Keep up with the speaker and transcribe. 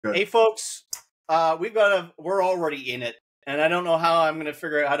Good. Hey, folks, we're already in it, and I don't know how I'm going to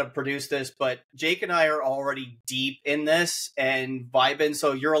figure out how to produce this, but Jake and I are already deep in this and vibing,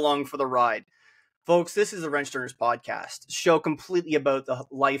 so you're along for the ride. Folks, this is the Wrench Turners podcast, show completely about the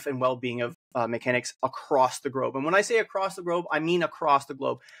life and well-being of mechanics across the globe. And when I say across the globe, I mean across the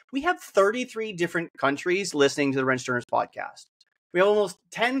globe. We have 33 different countries listening to the Wrench Turners podcast. We have almost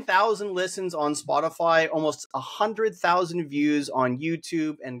 10,000 listens on Spotify, almost 100,000 views on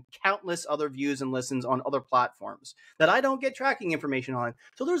YouTube, and countless other views and listens on other platforms that I don't get tracking information on.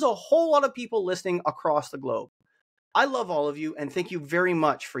 So there's a whole lot of people listening across the globe. I love all of you, and thank you very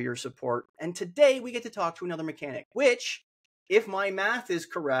much for your support. And today we get to talk to another mechanic, which, if my math is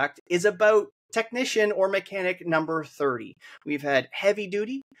correct, is about technician or mechanic number 30. We've had heavy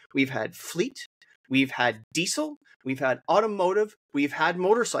duty, we've had fleet, we've had diesel, we've had automotive, we've had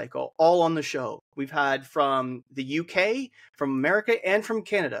motorcycle, all on the show. We've had from the UK, from America, and from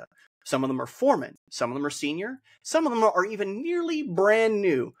Canada. Some of them are foremen, some of them are senior, some of them are even nearly brand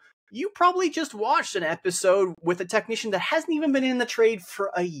new. You probably just watched an episode with a technician that hasn't even been in the trade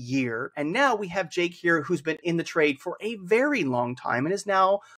for a year. And now we have Jake here, who's been in the trade for a very long time and is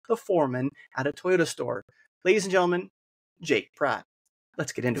now the foreman at a Toyota store. Ladies and gentlemen, Jake Pratt.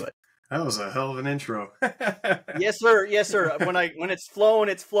 Let's get into it. That was a hell of an intro. Yes, sir. Yes, sir. When it's flowing,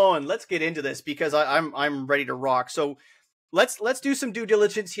 it's flowing. Let's get into this because I'm ready to rock. So let's do some due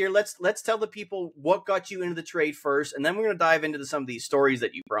diligence here. Let's tell the people what got you into the trade first, and then we're going to dive into some of these stories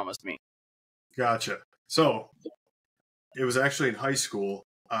that you promised me. Gotcha. So it was actually in high school.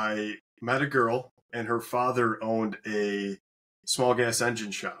 I met a girl, and her father owned a small gas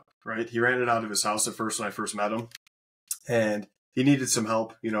engine shop, right? He ran it out of his house at first when I first met him, and he needed some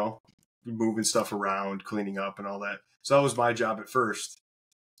help, moving stuff around, cleaning up and all that. So that was my job at first.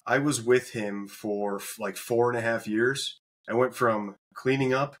 I was with him for like 4.5 years. I went from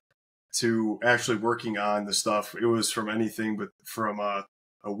cleaning up to actually working on the stuff. It was from anything but from a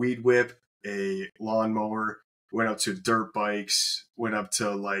weed whip, a lawnmower, went up to dirt bikes, went up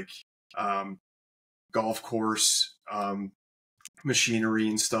to golf course machinery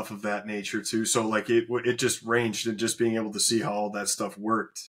and stuff of that nature too. So it just ranged, and just being able to see how all that stuff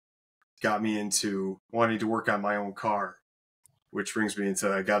worked got me into wanting to work on my own car, which brings me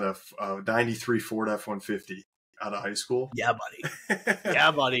into I got a 93 Ford F-150 out of high school. Yeah, buddy.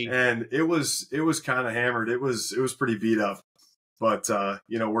 Yeah, buddy. And it was kind of hammered. It was pretty beat up. But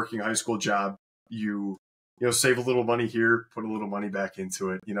working a high school job, you save a little money here, put a little money back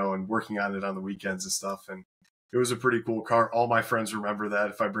into it, and working on it on the weekends and stuff. And it was a pretty cool car. All my friends remember that.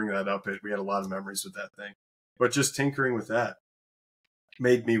 If I bring that up, we had a lot of memories with that thing. But just tinkering with that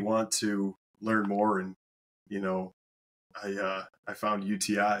made me want to learn more. And, I found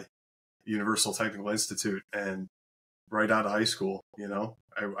UTI, Universal Technical Institute, and right out of high school,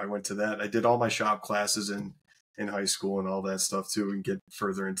 I went to that. I did all my shop classes in high school and all that stuff too, and get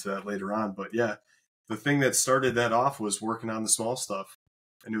further into that later on. But yeah, the thing that started that off was working on the small stuff,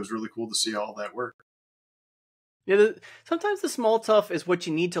 and it was really cool to see all that work. Yeah, sometimes the small stuff is what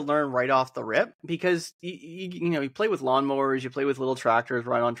you need to learn right off the rip, because you play with lawnmowers, you play with little tractors,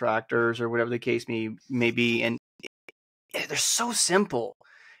 ride on tractors, or whatever the case may be, and they're so simple,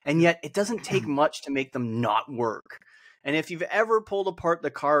 and yet it doesn't take much to make them not work. And if you've ever pulled apart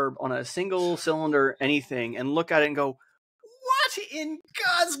the carb on a single cylinder anything and look at it and go, what in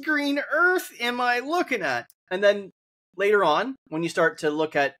God's green earth am I looking at? And then later on, when you start to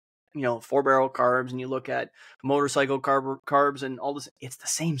look at 4-barrel carbs, and you look at motorcycle carbs and all this, it's the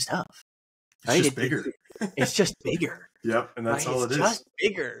same stuff. Right? It's just bigger. It's just bigger. Yep, and that's all it is. It's just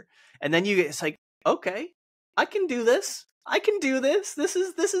bigger. And then it's like, okay, I can do this. I can do this. This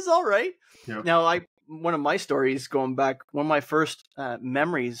is all right. Yep. Now, one of my stories going back, one of my first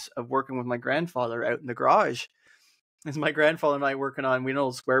memories of working with my grandfather out in the garage is my grandfather and I working on, we had an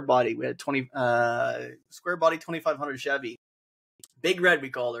old square body. We had square body 2500 Chevy. Big Red, we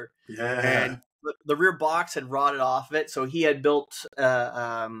called her. Yeah. And the rear box had rotted off of it. So he had built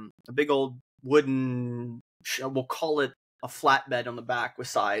a big old wooden, we'll call it a flatbed on the back with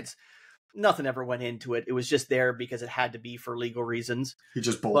sides. Nothing ever went into it. It was just there because it had to be for legal reasons. He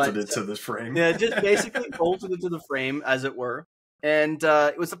just bolted it to the frame. Yeah, just basically bolted it to the frame, as it were. And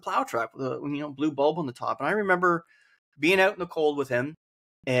it was a plow truck with a blue bulb on the top. And I remember being out in the cold with him,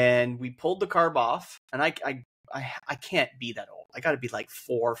 and we pulled the carb off. And I can't be that old. I got to be like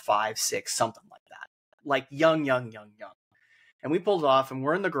 4, 5, 6, something like that. Like young. And we pulled it off, and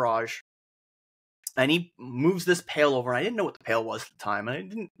we're in the garage. And he moves this pail over. And I didn't know what the pail was at the time. And I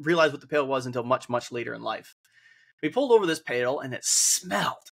didn't realize what the pail was until much, much later in life. We pulled over this pail, and it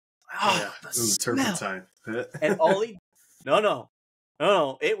smelled. Oh, yeah, it was turpentine. And no.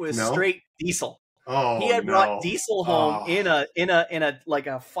 No, it was No? straight diesel. He Oh had brought no. diesel home Oh, in a like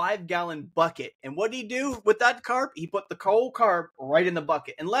a 5-gallon bucket. And what did he do with that carb? He put the whole carb right in the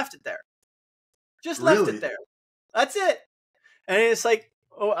bucket and left it there. Just left it really? there. That's it. And it's like,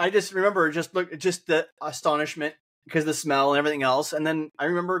 oh, I just remember just the astonishment because of the smell and everything else. And then I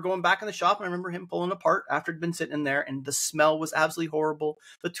remember going back in the shop and I remember him pulling apart after it'd been sitting in there, and the smell was absolutely horrible.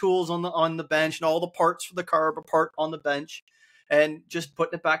 The tools on the bench and all the parts for the carb apart on the bench, and just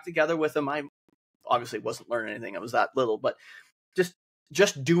putting it back together with him. I obviously wasn't learning anything. I was that little, but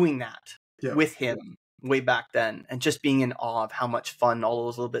just doing that with him way back then, and just being in awe of how much fun all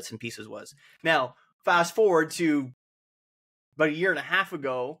those little bits and pieces was. Now, fast forward to about a year and a half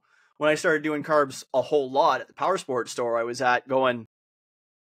ago, when I started doing carbs a whole lot at the power sports store I was at, going,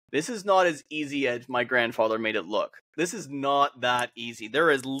 this is not as easy as my grandfather made it look. This is not that easy. There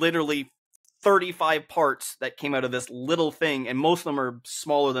is literally 35 parts that came out of this little thing, and most of them are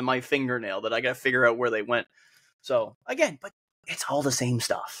smaller than my fingernail that I got to figure out where they went. So, again, but it's all the same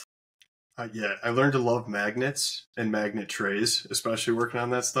stuff. Yeah, I learned to love magnets and magnet trays, especially working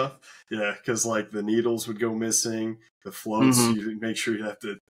on that stuff. Yeah, because like the needles would go missing, the floats, you'd make sure you have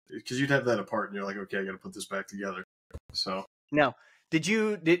to, because you'd have that apart, and you're like, okay, I got to put this back together. So now, this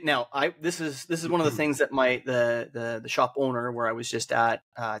is one of the things that the shop owner where I was just at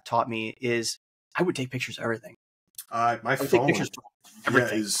taught me is I would take pictures of everything. My phone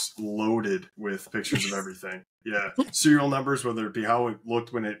is loaded with pictures of everything. Yeah, serial numbers, whether it be how it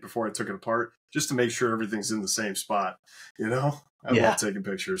looked before I took it apart, just to make sure everything's in the same spot. You know, I love taking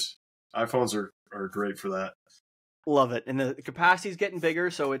pictures. iPhones are great for that. Love it. And the capacity is getting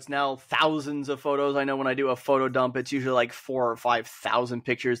bigger, so it's now thousands of photos. I know when I do a photo dump, it's usually like 4,000 or 5,000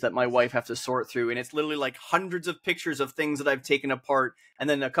 pictures that my wife has to sort through. And it's literally like hundreds of pictures of things that I've taken apart. And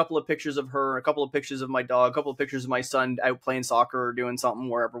then a couple of pictures of her, a couple of pictures of my dog, a couple of pictures of my son out playing soccer or doing something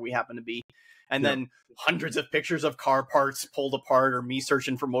wherever we happen to be. And then hundreds of pictures of car parts pulled apart, or me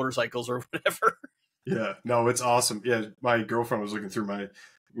searching for motorcycles or whatever. Yeah, no, it's awesome. Yeah, my girlfriend was looking through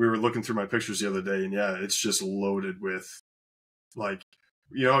we were looking through my pictures the other day, and yeah, it's just loaded with, like,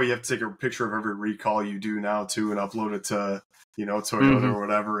 you have to take a picture of every recall you do now too and upload it to, Toyota or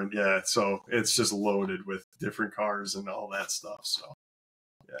whatever. And yeah, so it's just loaded with different cars and all that stuff. So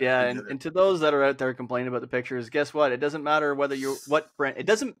yeah, and to those that are out there complaining about the pictures, guess what? It doesn't matter it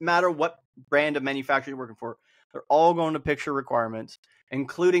doesn't matter what brand of manufacturer you're working for. They're all going to picture requirements,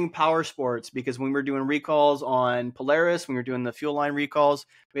 including power sports, because when we were doing recalls on Polaris, when we were doing the fuel line recalls,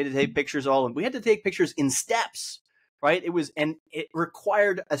 we had to take pictures we had to take pictures in steps, right? It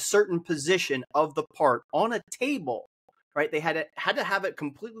required a certain position of the part on a table, right? They had to have it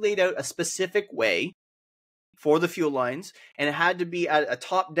completely laid out a specific way for the fuel lines, and it had to be at a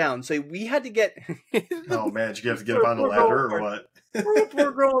top down. So we had to get oh man, did you have to get up on the ladder or what?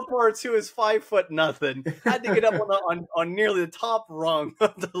 Poor girl parts who is 5'0" had to get up on nearly the top rung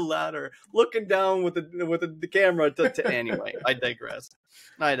of the ladder, looking down with the camera. Anyway, I digress.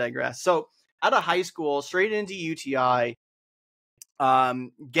 So out of high school, straight into UTI,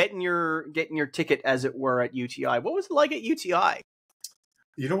 getting your ticket, as it were, at UTI. What was it like at UTI?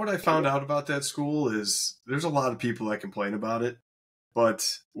 You know what I found out about that school is there's a lot of people that complain about it.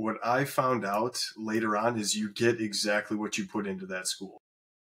 But what I found out later on is you get exactly what you put into that school.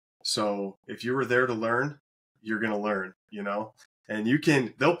 So if you were there to learn, you're going to learn,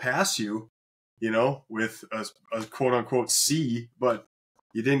 and they'll pass you, with a quote unquote C, but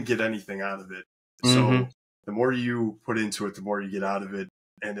you didn't get anything out of it. So the more you put into it, the more you get out of it,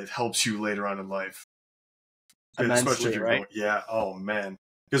 and it helps you later on in life. Immensely, especially if you're right? oh man.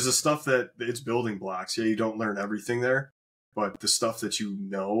 Because the stuff it's building blocks. Yeah, you don't learn everything there. But the stuff that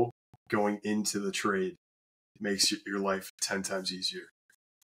going into the trade makes your life 10 times easier.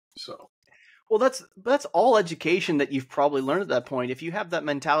 So, well, that's all education that you've probably learned at that point. If you have that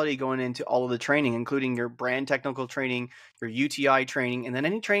mentality going into all of the training, including your brand technical training, your UTI training, and then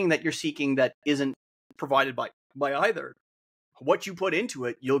any training that you're seeking that isn't provided by either, what you put into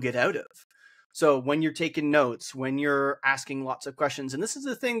it, you'll get out of. So when you're taking notes, when you're asking lots of questions, and this is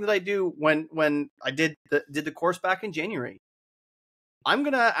the thing that I do when I did the course back in January, I'm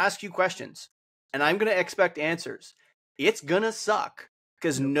going to ask you questions and I'm going to expect answers. It's going to suck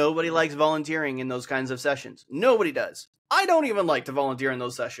because nobody likes volunteering in those kinds of sessions. Nobody does. I don't even like to volunteer in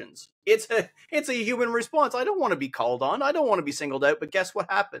those sessions. It's a human response. I don't want to be called on. I don't want to be singled out. But guess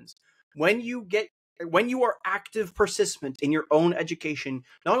what happens? When you are active participant in your own education,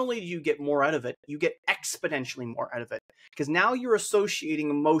 not only do you get more out of it, you get exponentially more out of it. Because now you're associating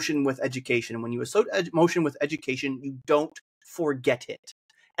emotion with education. And when you associate emotion with education, you don't forget it.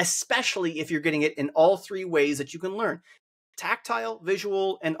 Especially if you're getting it in all three ways that you can learn. tactile,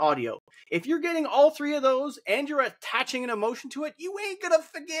 visual, and audio. If you're getting all three of those and you're attaching an emotion to it, you ain't gonna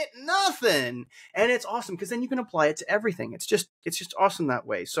forget nothing. And it's awesome because then you can apply it to everything. It's just awesome that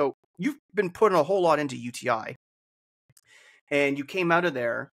way. So you've been putting a whole lot into UTI, and you came out of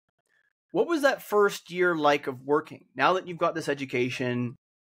there. What was that first year like of working? Now that you've got this education,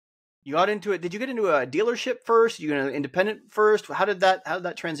 you got into it. Did you get into a dealership first? You got an independent first? How did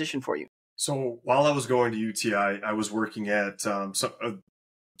that transition for you? So while I was going to UTI, I was working at something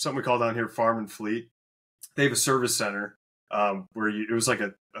we call down here Farm and Fleet. They have a service center where it was like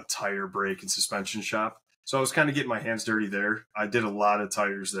a tire, brake, and suspension shop. So I was kind of getting my hands dirty there. I did a lot of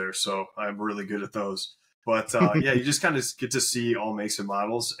tires there, so I'm really good at those. But yeah, you just kind of get to see all makes and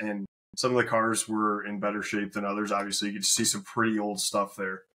models, and some of the cars were in better shape than others. Obviously, you get to see some pretty old stuff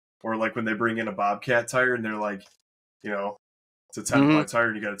there. Or like when they bring in a Bobcat tire and they're like, it's a 10-ply tire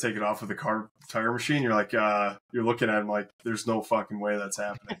and you got to take it off of the tire machine. You're like, you're looking at them like, there's no fucking way that's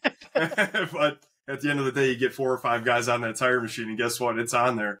happening. But at the end of the day, you get 4 or 5 guys on that tire machine, and guess what? It's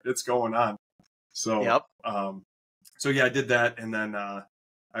on there. It's going on. So, yep. So yeah, I did that, and then I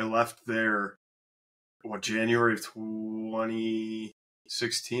left there. January of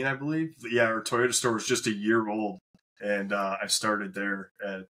 2016, I believe. Yeah, our Toyota store was just a year old, and I started there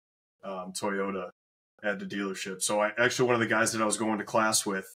at Toyota at the dealership. So one of the guys that I was going to class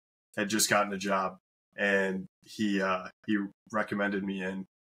with had just gotten a job, and he recommended me in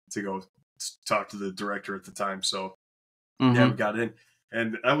to go talk to the director at the time. So yeah, we got in,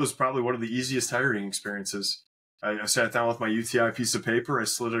 and that was probably one of the easiest hiring experiences. I sat down with my UTI piece of paper. I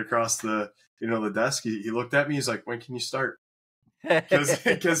slid it across the desk. He looked at me. He's like, "When can you start?"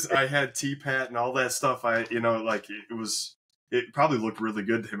 Because I had TPAT and all that stuff. It probably looked really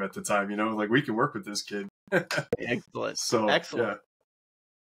good to him at the time. Like, we can work with this kid. Excellent. So excellent.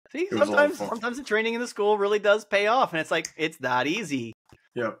 Yeah. See, sometimes the training in the school really does pay off, and it's like it's that easy.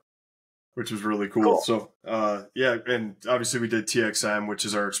 Yeah, which was really cool. So yeah, and obviously we did TXM, which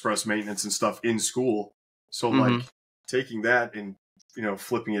is our express maintenance and stuff in school. So like taking that and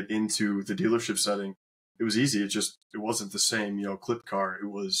flipping it into the dealership setting, it was easy. It wasn't the same clip car. It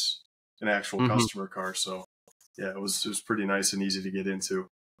was an actual customer car. So yeah, it was pretty nice and easy to get into.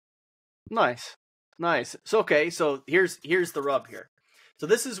 Nice. So okay, so here's the rub here. So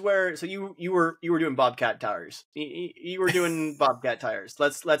this is where you were doing Bobcat tires. You were doing Bobcat tires.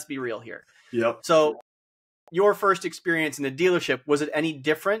 Let's be real here. Yep. So your first experience in the dealership, was it any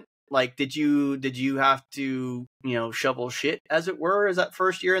different? Like, did you have to shovel shit, as it were, as that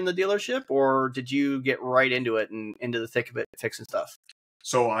first year in the dealership, or did you get right into it and into the thick of it, fixing stuff?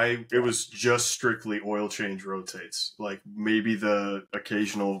 So it was just strictly oil change rotates, like maybe the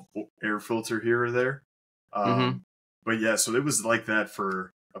occasional air filter here or there. But yeah, so it was like that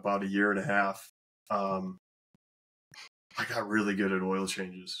for about a year and a half. I got really good at oil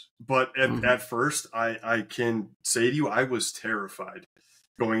changes, but at first I can say to you, I was terrified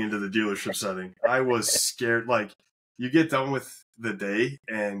going into the dealership setting. I was scared. Like, you get done with the day,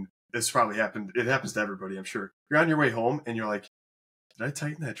 and this probably happened. It happens to everybody, I'm sure. You're on your way home and you're like, did I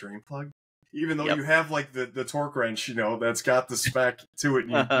tighten that drain plug? Even though you have like the torque wrench, that's got the spec to it,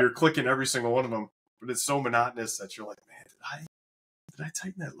 and you're clicking every single one of them, but it's so monotonous that you're like, man, did I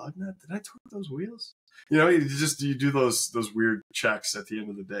tighten that lug nut? Did I torque those wheels? You do those weird checks at the end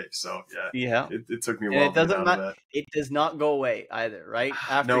of the day. So yeah. It took me a while. It doesn't matter. It does not go away either, right?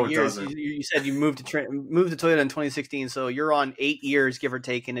 After years, you said you moved to Toyota in 2016, so you're on 8 years, give or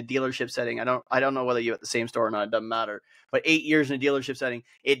take, in a dealership setting. I don't know whether you're at the same store or not. It doesn't matter. But 8 years in a dealership setting,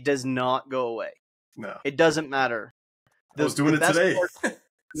 it does not go away. No, it doesn't matter. I was doing it today.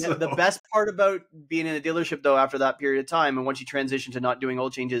 So. The best part about being in a dealership, though, after that period of time, and once you transition to not doing oil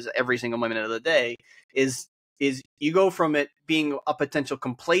changes every single minute of the day, is you go from it being a potential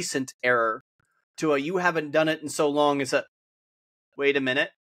complacent error to a you haven't done it in so long. It's a, wait a minute,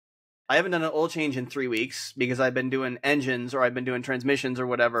 I haven't done an oil change in 3 weeks because I've been doing engines or I've been doing transmissions or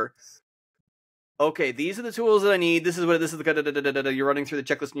whatever. Okay, these are the tools that I need. This is the you're running through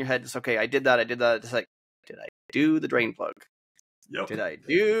the checklist in your head. It's okay. I did that. It's like, did I do the drain plug? Yep. Did I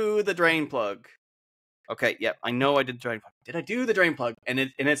do the drain plug? Okay, yep. I know I did the drain plug. Did I do the drain plug?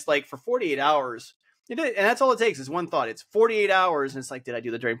 And it's like for 48 hours. And that's all it takes is one thought. It's 48 hours, and it's like, did I do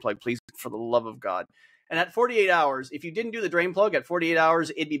the drain plug? Please, for the love of God. And at 48 hours, if you didn't do the drain plug at 48 hours,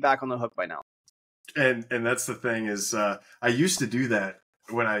 it'd be back on the hook by now. And that's the thing is, I used to do that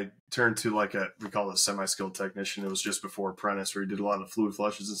when I turned to we call it a semi-skilled technician. It was just before apprentice, where you did a lot of fluid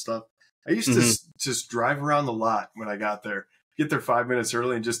flushes and stuff. I used to just drive around the lot when I got there. Get there 5 minutes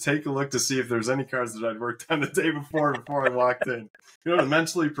early and just take a look to see if there's any cars that I'd worked on the day before I walked in. To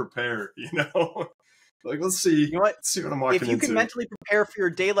mentally prepare, Like, let's see. You know what? Let's see what I'm walking If you into. can mentally prepare for your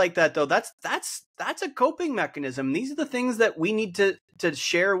day like that, though, that's a coping mechanism. These are the things that we need to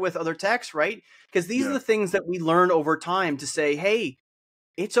share with other techs, right? Because these are the things that we learn over time to say, hey,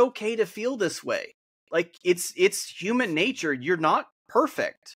 it's okay to feel this way. Like it's human nature. You're not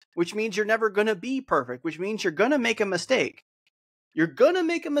perfect, which means you're never going to be perfect, which means you're going to make a mistake. You're going to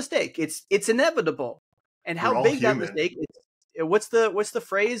make a mistake. It's inevitable. And We're how all big that human. mistake is. What's the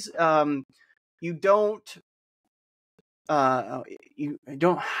phrase? You don't you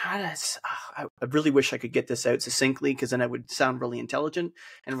don't I really wish I could get this out succinctly, because then I would sound really intelligent,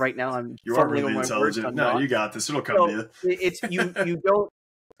 and right now I'm fumbling over my words. No, you got this. It'll come to you. It's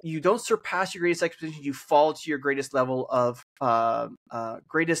you don't surpass your greatest expectations. You fall to your greatest level of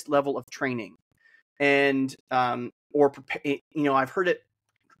training, and I've heard it: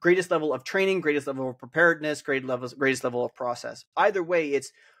 greatest level of training, greatest level of preparedness, greatest level of process. Either way,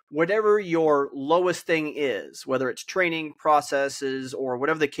 it's whatever your lowest thing is, whether it's training, processes, or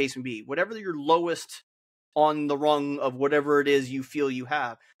whatever the case may be, whatever your lowest on the rung of whatever it is you feel you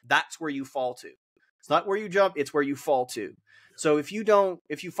have, that's where you fall to. It's not where you jump, it's where you fall to. So if you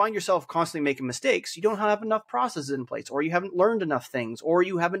find yourself constantly making mistakes, you don't have enough processes in place, or you haven't learned enough things, or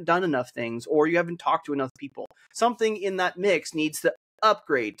you haven't done enough things, or you haven't talked to enough people. Something in that mix needs to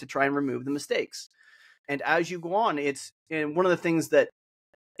upgrade to try and remove the mistakes. And as you go on, and one of the things that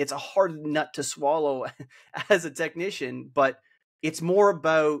it's a hard nut to swallow as a technician, but it's more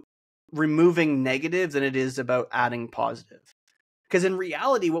about removing negative than it is about adding positive. Because in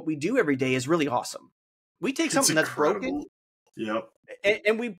reality, what we do every day is really awesome. We take something that's broken,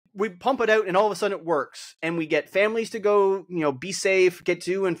 and we pump it out, and all of a sudden it works. And we get families to go, be safe, get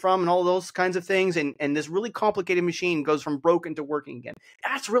to and from, and all those kinds of things. And this really complicated machine goes from broken to working again.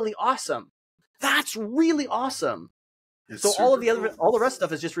 That's really awesome. That's really awesome. So all the rest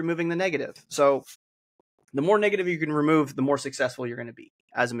stuff is just removing the negative. So the more negative you can remove, the more successful you're going to be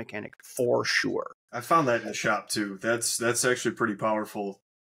as a mechanic, for sure. I found that in the shop too. That's actually pretty powerful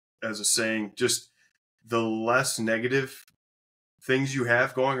as a saying. Just the less negative things you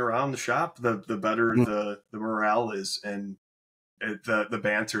have going around the shop, the better the morale is, and the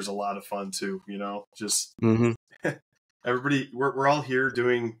banter's a lot of fun too. Just everybody, we're all here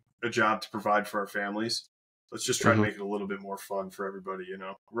doing a job to provide for our families. Let's just try to make it a little bit more fun for everybody.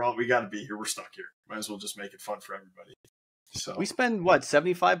 We got to be here. We're stuck here. Might as well just make it fun for everybody. So we spend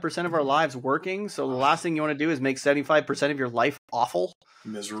 75% of our lives working. So the last thing you want to do is make 75% of your life awful,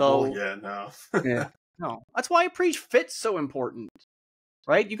 miserable. No, that's why I preach fit's so important,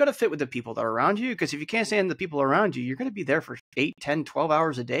 right? You got to fit with the people that are around you, because if you can't stand the people around you, you're going to be there for 8, 10, 12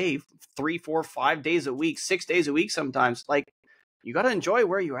 hours a day, 3, 4, 5 days a week, 6 days a week sometimes. Like, you got to enjoy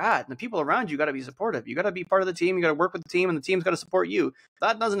where you're at, and the people around you got to be supportive. You got to be part of the team. You got to work with the team, and the team's got to support you. If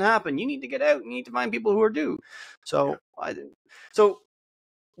that doesn't happen, you need to get out. You need to find people who are due. So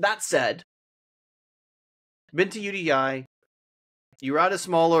that said, been to UDI. You were at a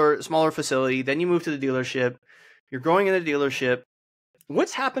smaller facility. Then you moved to the dealership. You're growing in the dealership.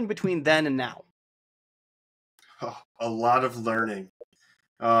 What's happened between then and now? A lot of learning.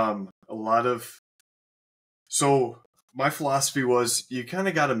 So my philosophy was you kind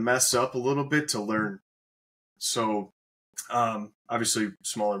of got to mess up a little bit to learn. So obviously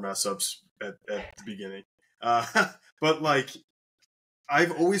smaller mess ups at the beginning. But like,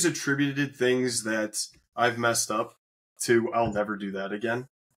 I've always attributed things that I've messed up to I'll never do that again.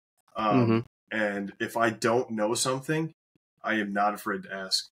 And if I don't know something, I am not afraid to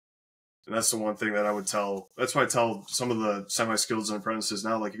ask. And that's the one thing that I would tell. That's why I tell some of the semi-skilled and apprentices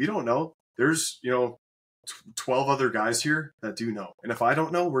now, like, if you don't know, there's, 12 other guys here that do know. And if I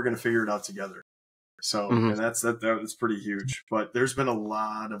don't know, we're going to figure it out together. So, and that's pretty huge. But there's been a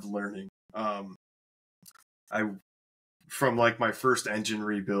lot of learning. From like my first engine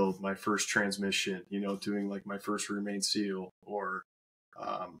rebuild, my first transmission, doing like my first remain seal, or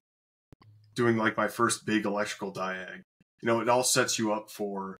doing like my first big electrical diag. It all sets you up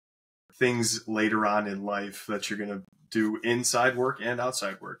for things later on in life that you're going to do inside work and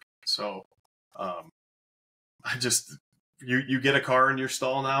outside work. So, you get a car in your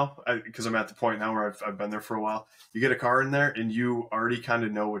stall now, because I'm at the point now where I've been there for a while. You get a car in there and you already kind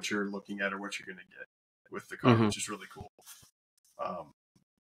of know what you're looking at or what you're going to get with the car, which is really cool.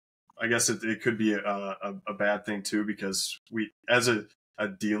 I guess it could be a bad thing too, because we, as a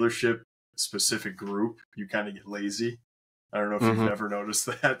dealership specific group, you kind of get lazy. I don't know if you've ever noticed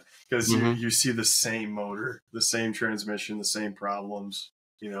that, because you see the same motor, the same transmission, the same problems.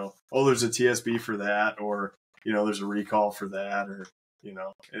 There's a TSB for that, or there's a recall for that, or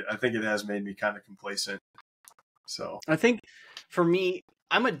I think it has made me kind of complacent. So I think for me,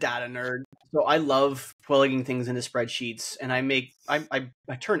 I'm a data nerd. So I love plugging things into spreadsheets, and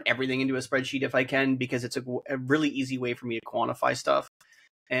I turn everything into a spreadsheet if I can, because it's a really easy way for me to quantify stuff.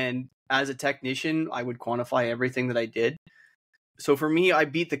 And as a technician, I would quantify everything that I did. So for me, I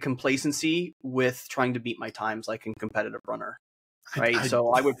beat the complacency with trying to beat my times like a competitive runner, right?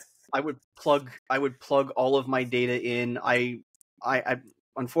 So I would plug all of my data in. I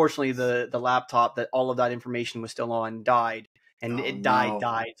unfortunately the laptop that all of that information was still on died, and it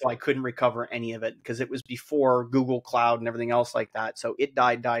died, so I couldn't recover any of it because it was before Google Cloud and everything else like that. So it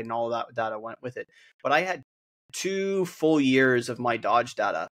died, and all of that data went with it. But I had 2 full years of my Dodge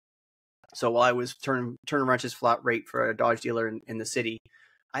data. So while I was turning wrenches flat rate for a Dodge dealer in the city,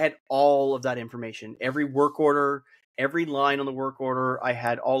 I had all of that information, every work order, every line on the work order. I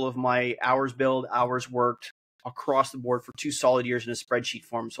had all of my hours billed, hours worked across the board for 2 solid years in a spreadsheet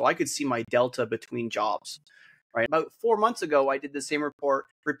form. So I could see my delta between jobs, right? About 4 months ago, I did the same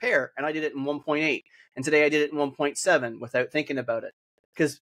repair, and I did it in 1.8. And today I did it in 1.7 without thinking about it,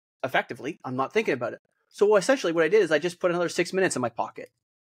 because effectively I'm not thinking about it. So essentially what I did is I just put another 6 minutes in my pocket,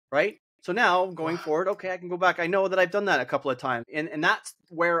 right? So now going forward, okay, I can go back. I know that I've done that a couple of times. And that's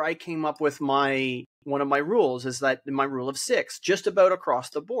where I came up with one of my rules, is that my rule of 6, just about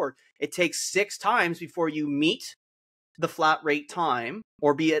across the board. It takes 6 times before you meet the flat rate time,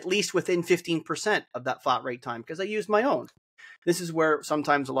 or be at least within 15% of that flat rate time, because I used my own. This is where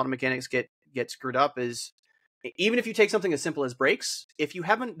sometimes a lot of mechanics get screwed up, is even if you take something as simple as brakes, if you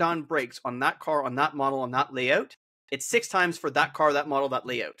haven't done brakes on that car, on that model, on that layout, it's 6 times for that car, that model, that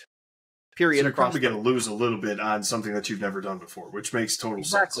layout. Period. So you're probably going to lose a little bit on something that you've never done before, which makes total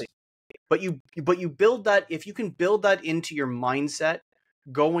sense. But you build that, if you can build that into your mindset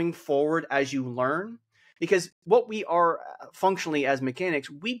going forward as you learn, because what we are functionally as mechanics,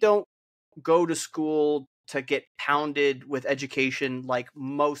 we don't go to school to get pounded with education like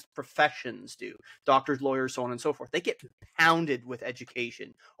most professions do. Doctors, lawyers, so on and so forth. They get pounded with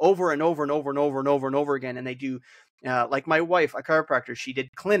education over and over and over and over and over and over again. And they do, like my wife, a chiropractor, she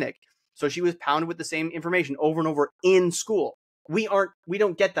did clinic. So she was pounded with the same information over and over in school. We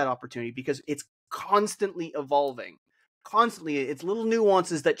don't get that opportunity because it's constantly evolving. Constantly, it's little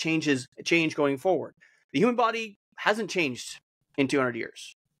nuances that change going forward. The human body hasn't changed in 200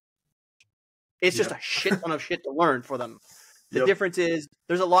 years. It's just a shit ton of shit to learn for them. The difference is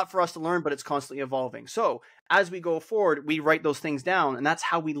there's a lot for us to learn, but it's constantly evolving. So as we go forward, we write those things down, and that's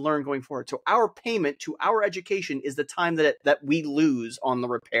how we learn going forward. So our payment to our education is the time that we lose on the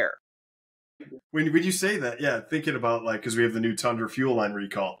repair. When you say that, thinking about, like, because we have the new Tundra fuel line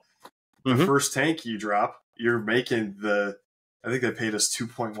recall, the first tank you drop, you're making I think they paid us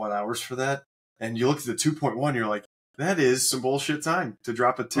 2.1 hours for that. And you look at the 2.1, you're like, that is some bullshit time to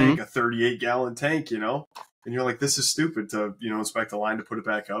drop a tank, a 38-gallon tank, and you're like, this is stupid to, inspect the line to put it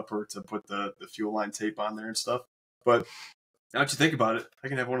back up, or to put the fuel line tape on there and stuff. But now that you think about it, I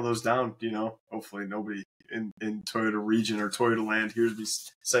can have one of those down, hopefully nobody in Toyota region or Toyota land hears me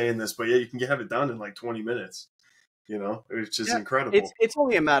saying this, but you can have it done in like 20 minutes. It's just incredible. It's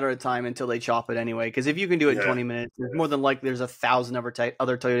only a matter of time until they chop it anyway, because if you can do it in 20 minutes, more than likely there's 1,000 other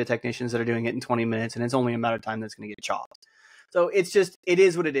Toyota technicians that are doing it in 20 minutes, and it's only a matter of time that's going to get chopped. So it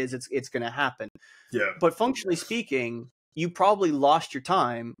is what it is. It's going to happen. Yeah. But functionally speaking, you probably lost your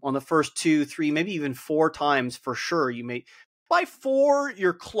time on the first 2, 3, maybe even 4 times for sure. You may, by 4,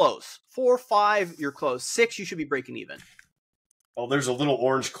 you're close. 4, 5, you're close. 6, you should be breaking even. Well, there's a little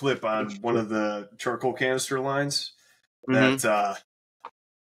orange clip on one of the charcoal canister lines that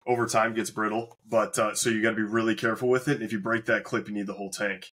over time gets brittle. But so you got to be really careful with it. If you break that clip, you need the whole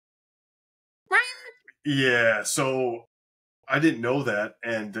tank. Yeah, so I didn't know that.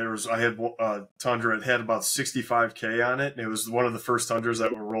 And I had Tundra. It had about 65K on it. And it was one of the first Tundras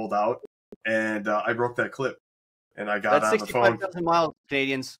that were rolled out. And I broke that clip. And I got on the phone. 65,000 miles,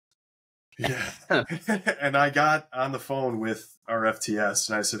 Canadians. Yeah. And I got on the phone with our FTS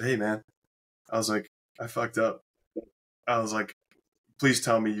and I said, hey, man, I was like, I fucked up. I was like, please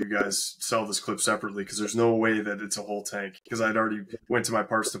tell me you guys sell this clip separately, because there's no way that it's a whole tank. Because I'd already went to my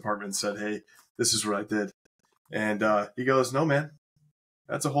parts department and said, hey, this is what I did. And he goes, no, man,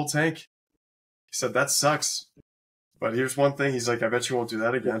 that's a whole tank. He said, that sucks. But here's one thing. He's like, I bet you won't do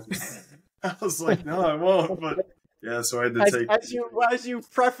that again. I was like, no, I won't. But yeah, so I had to take. As you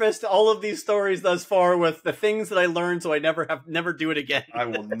prefaced all of these stories thus far with the things that I learned, so I never do it again. I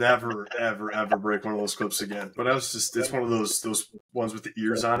will never, ever, ever break one of those clips again. But it's one of those ones with the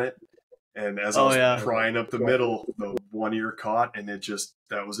ears on it. And as I was prying up the middle, the one ear caught, and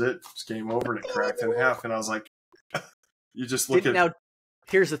that was it. Just came over and it cracked in half. And I was like, you just look at. Now,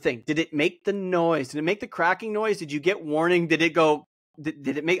 here's the thing. Did it make the noise? Did it make the cracking noise? Did you get warning? Did it go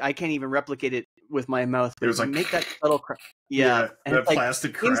did it make? I can't even replicate it with my mouth. But It was like make that little crack. Yeah, and that it's like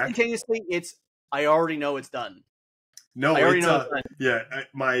plastic crack. instantaneously. I already know it's done. No, I already know it's done. Yeah,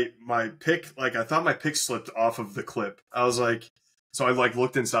 my pick, like I thought my pick slipped off of the clip. I was like, so I like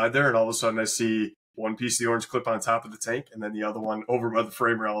looked inside there, and all of a sudden I see one piece of the orange clip on top of the tank, and then the other one over by the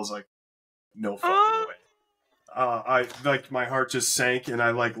frame rail. I was like, no fucking way. I like my heart just sank, and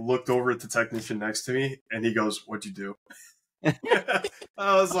I like looked over at the technician next to me, and he goes, "What'd you do?"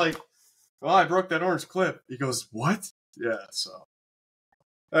 I was like, "Well, I broke that orange clip." He goes, "What?" Yeah, so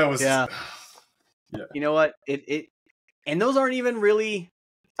that was yeah. You know what? And those aren't even really.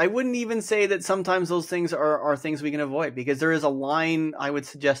 I wouldn't even say that sometimes those things are things we can avoid, because there is a line I would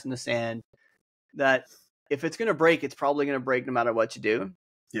suggest in the sand that if it's going to break, it's probably going to break no matter what you do.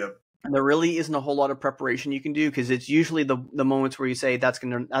 Yep. And there really isn't a whole lot of preparation you can do, because it's usually the moments where you say that's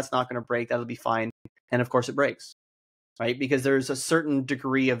not going to break, that'll be fine, and of course it breaks, right? Because there's a certain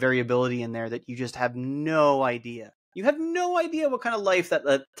degree of variability in there that you just have no idea. You have no idea what kind of life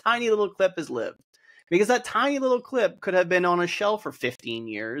that tiny little clip has lived. Because that tiny little clip could have been on a shelf for 15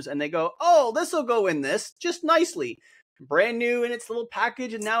 years, and they go, oh, this will go in this just nicely. Brand new in its little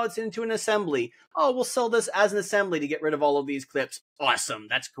package, and now it's into an assembly. Oh, we'll sell this as an assembly to get rid of all of these clips. Awesome.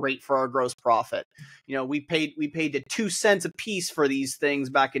 That's great for our gross profit. You know, we paid to 2 cents a piece for these things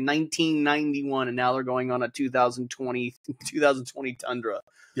back in 1991, and now they're going on a 2020 Tundra.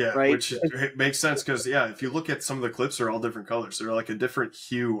 Yeah, right? Which makes sense because, if you look at some of the clips, they're all different colors. They're like a different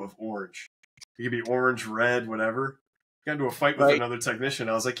hue of orange. It could be orange, red, whatever. Got into a fight with another technician.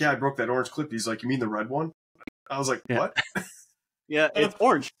 I was like, yeah, I broke that orange clip. He's like, you mean the red one? I was like, what? Yeah, it's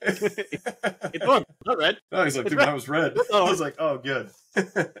orange. It's orange, not red. No, he's like, dude, that was red. I was like, oh, good.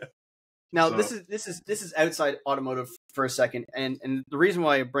 Now, this is outside automotive for a second, and the reason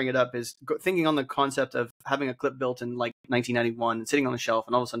why I bring it up is thinking on the concept of having a clip built in like 1991 and sitting on the shelf,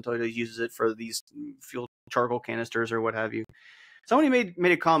 and all of a sudden Toyota uses it for these fuel charcoal canisters or what have you. Somebody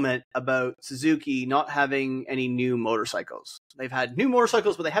made a comment about Suzuki not having any new motorcycles. They've had new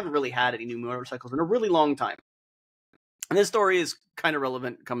motorcycles, but they haven't really had any new motorcycles in a really long time. And this story is kind of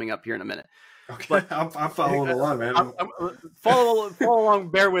relevant coming up here in a minute. Okay, but I'm following along, man. Follow along.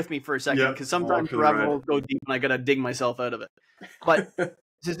 Bear with me for a second, because sometimes the rabbit holes go deep, and I gotta dig myself out of it. But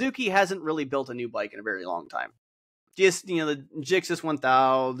Suzuki hasn't really built a new bike in a very long time. Just, the Gixxis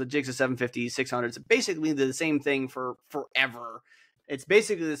 1000, the Gixxis 750, 600s, basically the same thing for forever. It's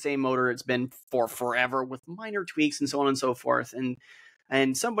basically the same motor it's been for forever, with minor tweaks and so on and so forth.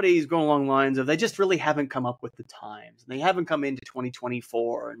 And somebody's going along the lines of, they just really haven't come up with the times. They haven't come into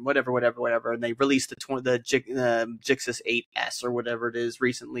 2024 and whatever. And they released the Gixxis 8S or whatever it is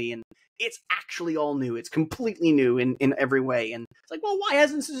recently. And it's actually all new. It's completely new in every way. And it's like, well, why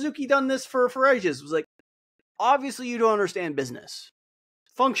hasn't Suzuki done this for ages? It was like, obviously you don't understand business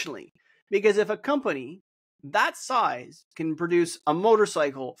functionally. Because if a company that size can produce a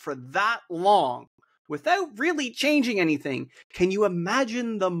motorcycle for that long without really changing anything, can you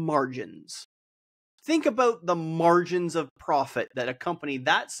imagine the margins? Think about the margins of profit that a company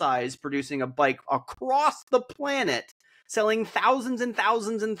that size producing a bike across the planet, selling thousands and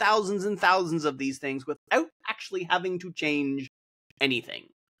thousands and thousands and thousands of these things without actually having to change anything.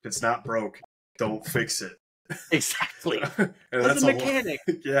 If it's not broke, don't fix it. Exactly. As a mechanic.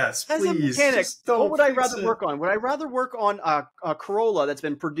 Yes, as please. A mechanic, what would I rather work on? Would I rather work on a Corolla that's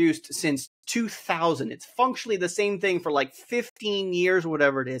been produced since 2000? It's functionally the same thing for like 15 years or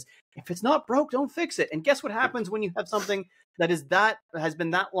whatever it is. If it's not broke, don't fix it. And guess what happens when you have something that has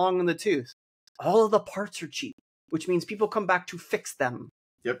been that long in the tooth? All of the parts are cheap, which means people come back to fix them.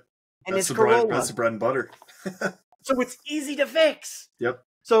 Yep. And that's it's Corolla. That's the bread and butter. So it's easy to fix. Yep.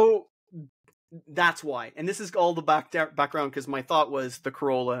 So that's why. And this is all the background, because my thought was the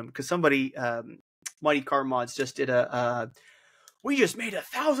Corolla, because somebody, Mighty Car Mods, just did we just made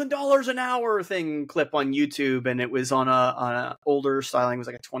 $1,000 an hour thing clip on YouTube, and it was on a older styling. It was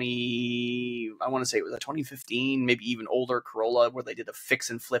like I want to say it was a 2015, maybe even older Corolla, where they did a fix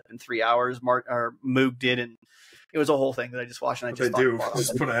and flip in 3 hours. Moog did, and it was a whole thing that I just watched. And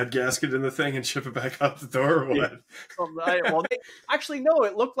Just put a head gasket in the thing and ship it back out the door, or what? Well, no,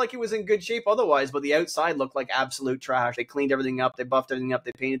 it looked like it was in good shape otherwise, but the outside looked like absolute trash. They cleaned everything up, they buffed everything up,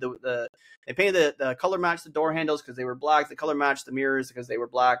 they painted the color matched the door handles because they were black, the color matched the mirrors because they were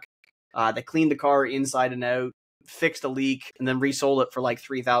black. They cleaned the car inside and out, fixed a leak, and then resold it for like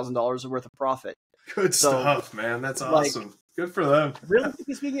 $3,000 worth of profit. Good stuff, man. That's awesome. Good for them. Really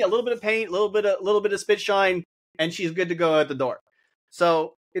speaking, a little bit of paint, a little bit of spit shine, and she's good to go out the door.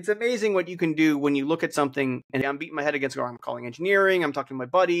 So it's amazing what you can do when you look at something and I'm beating my head against, I'm calling engineering, I'm talking to my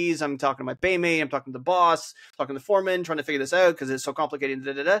buddies, I'm talking to my baymate, I'm talking to the boss, talking to the foreman, trying to figure this out because it's so complicated,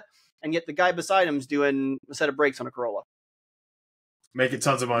 and yet the guy beside him's doing a set of brakes on a Corolla. Making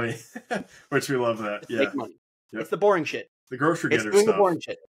tons of money, which we love that. Yeah. Make money. Yep. It's the boring shit. The grocery getter doing stuff. The boring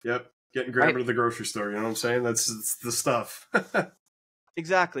shit. Yep. Getting grabber to the grocery store. You know what I'm saying? It's the stuff.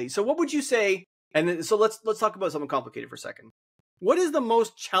 Exactly. So what would you say? And so let's talk about something complicated for a second. What is the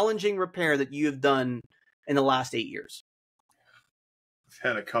most challenging repair that you have done in the last 8 years? I've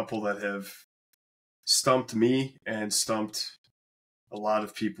had a couple that have stumped me and stumped a lot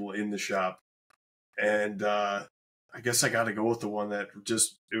of people in the shop. And I guess I got to go with the one that it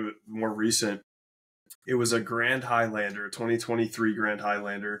was more recent. It was a Grand Highlander, 2023 Grand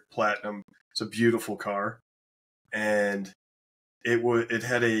Highlander Platinum. It's a beautiful car. And it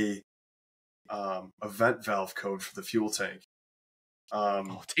had a vent valve code for the fuel tank.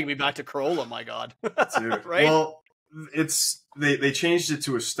 Take me back to Corolla, my God. Dude, right? Well, they changed it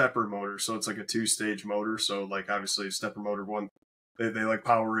to a stepper motor, so it's like a 2-stage motor. So like obviously a stepper motor one, they like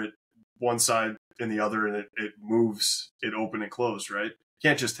power it one side and the other, and it moves it open and closed, right? You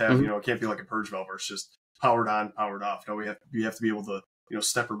can't just have it can't be like a purge valve where it's just powered on, powered off. No, we have to be able to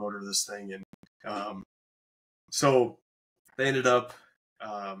stepper motor this thing, and so they ended up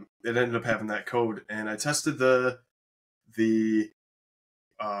it ended up having that code, and I tested the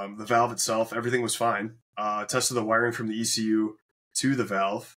valve itself. Everything was fine. Tested the wiring from the ECU to the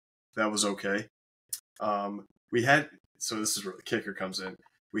valve. That was okay. So this is where the kicker comes in.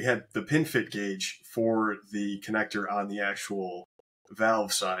 We had the pin fit gauge for the connector on the actual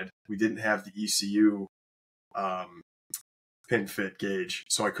valve side. We didn't have the ECU pin fit gauge,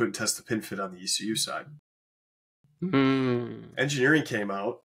 so I couldn't test the pin fit on the ECU side. Engineering came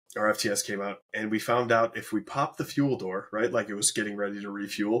out, or FTS came out, and we found out if we popped the fuel door, right, like it was getting ready to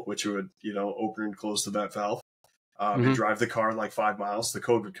refuel, which would, open and close the vent valve, and drive the car like 5 miles, the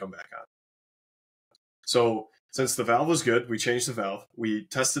code would come back on. So since the valve was good, we changed the valve. We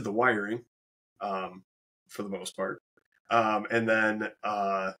tested the wiring, for the most part, and then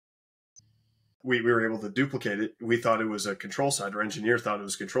we were able to duplicate it. We thought it was a control side. Our engineer thought it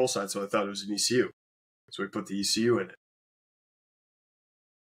was a control side, so I thought it was an ECU. So we put the ECU in it.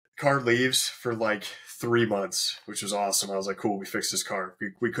 Car leaves for like 3 months, which was awesome. I was like, cool, we fixed this car.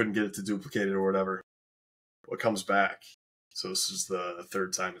 We couldn't get it to duplicate it or whatever. What comes back? So this is the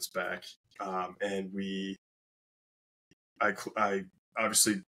third time it's back. And I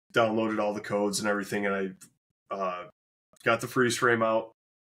obviously downloaded all the codes and everything, and I got the freeze frame out.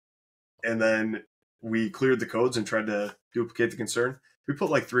 And then we cleared the codes and tried to duplicate the concern. We put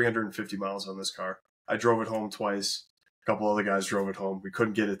like 350 miles on this car. I drove it home twice. A couple other guys drove it home. We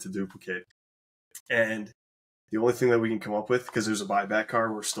couldn't get it to duplicate. And the only thing that we can come up with, because there's a buyback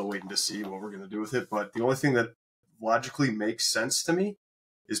car, we're still waiting to see what we're going to do with it. But the only thing that logically makes sense to me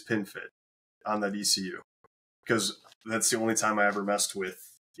is pin fit on that ECU. Because that's the only time I ever messed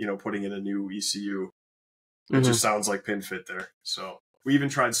with, putting in a new ECU. It just sounds like pin fit there. So we even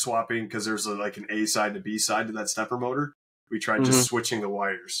tried swapping, because there's like an A side to B side to that stepper motor. We tried just switching the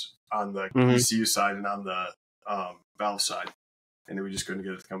wires on the ECU side and on the valve side, and then we just couldn't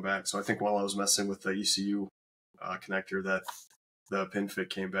get it to come back. So I think while I was messing with the ECU connector, that the pin fit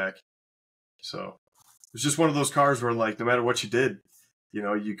came back. So it was just one of those cars where, like, no matter what you did,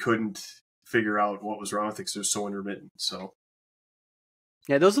 you couldn't figure out what was wrong with it because it was so intermittent. So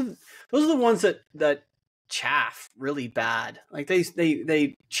yeah, those are the ones that chaff really bad. Like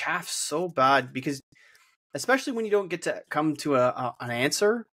they chaff so bad, because especially when you don't get to come to an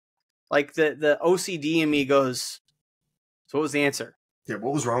answer. Like the OCD in me goes, so what was the answer? Yeah,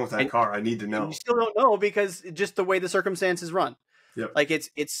 what was wrong with that car? I need to know. You still don't know, because just the way the circumstances run. Yep. Like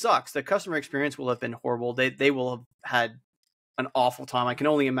it sucks. The customer experience will have been horrible. They will have had an awful time. I can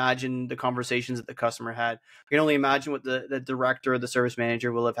only imagine the conversations that the customer had. I can only imagine what the director or the service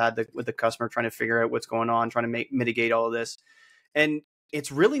manager will have had with the customer, trying to figure out what's going on, trying to mitigate all of this. And it's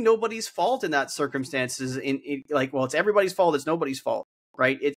really nobody's fault in that circumstances. It's everybody's fault. It's nobody's fault.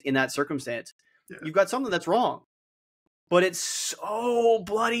 Right? In that circumstance, You've got something that's wrong, but it's so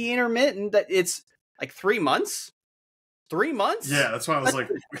bloody intermittent that it's like 3 months. 3 months? Yeah, that's why I was like,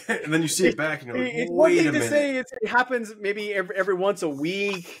 and then you see it back and you're like, it's wait one thing a minute. To say it happens maybe every once a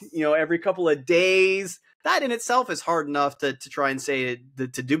week, every couple of days. That in itself is hard enough to try and say to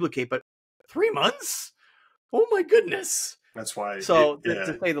duplicate, but 3 months? Oh my goodness. That's why. So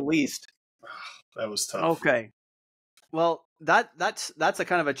to say the least. That was tough. Okay. Well, that's a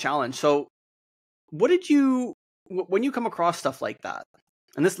kind of a challenge. So what did you, when you come across stuff like that,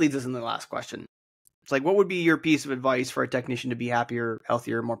 and this leads us into the last question, It's like, what would be your piece of advice for a technician to be happier,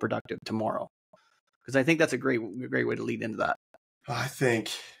 healthier, more productive tomorrow? Because I think that's a great way to lead into that. I think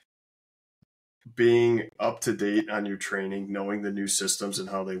being up to date on your training, knowing the new systems and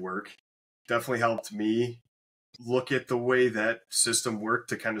how they work, definitely helped me look at the way that system worked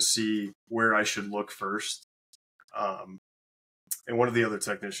to kind of see where I should look first. And one of the other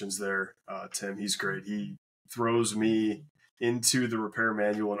technicians there, Tim, he's great. He throws me into the repair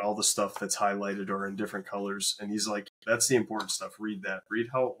manual and all the stuff that's highlighted or in different colors. And he's like, that's the important stuff. Read that. Read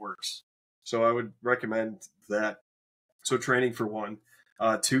how it works. So I would recommend that. So training for one.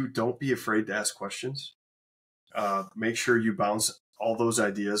 Two, don't be afraid to ask questions. Make sure you bounce all those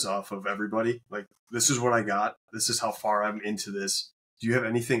ideas off of everybody. Like, this is what I got. This is how far I'm into this. Do you have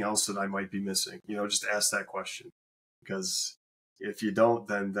anything else that I might be missing? Just ask that question. Because if you don't,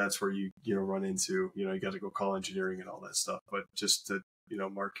 then that's where you run into, you got to go call engineering and all that stuff. But just to,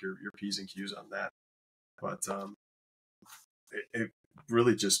 mark your P's and Q's on that. But it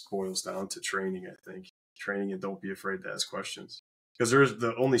really just boils down to training, I think. Training, and don't be afraid to ask questions. Because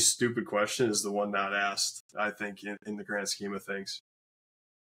the only stupid question is the one not asked, I think, in the grand scheme of things.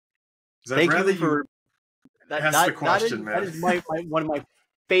 Thank you for ask the question, man. That is one of my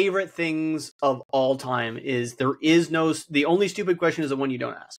favorite things of all time. Is the only stupid question is the one you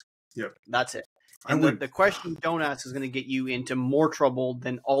don't ask. Yep, that's it. And the question you don't ask is going to get you into more trouble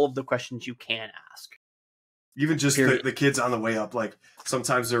than all of the questions you can ask. Even just the kids on the way up, like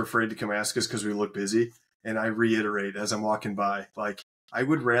sometimes they're afraid to come ask us because we look busy. And I reiterate as I'm walking by, like, I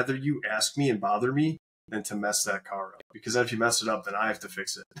would rather you ask me and bother me than to mess that car up. Because if you mess it up, then I have to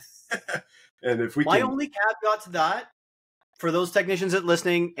fix it. And if we My only caveat to that, for those technicians that are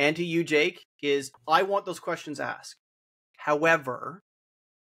listening, and to you, Jake, is I want those questions asked. However,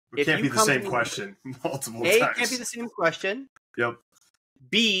 it can't be the same question multiple times. A, it can't be the same question. Yep.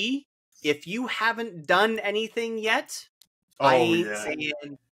 B, if you haven't done anything yet, I ain't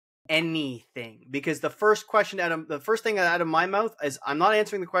saying anything, because the first thing out of my mouth is I'm not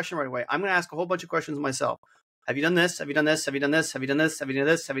answering the question right away. I'm going to ask a whole bunch of questions myself. Have you done this? Have you done this? Have you done this? Have you done this? Have you done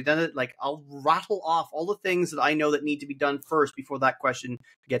this? Have you done it? Like, I'll rattle off all the things that I know that need to be done first before that question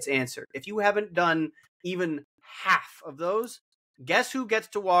gets answered. If you haven't done even half of those, guess who gets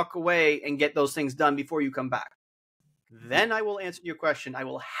to walk away and get those things done before you come back? Then I will answer your question. I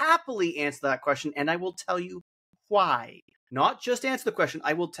will happily answer that question, and I will tell you why. Not just answer the question,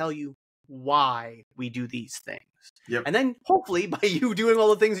 I will tell you why we do these things. Yep. And then hopefully by you doing all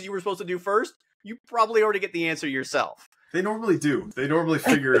the things that you were supposed to do first, you probably already get the answer yourself. They normally do. They normally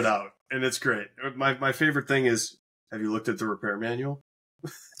figure it out, and it's great. My favorite thing is, have you looked at the repair manual?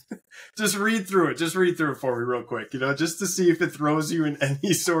 Just read through it. Just read through it for me real quick, just to see if it throws you in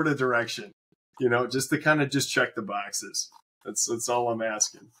any sort of direction, just to kind of just check the boxes. That's all I'm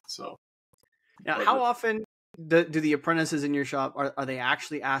asking. So now, how often do the apprentices in your shop, are they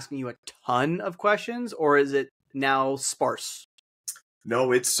actually asking you a ton of questions, or is it now sparse?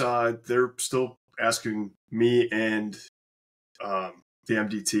 No, it's they're still asking me and the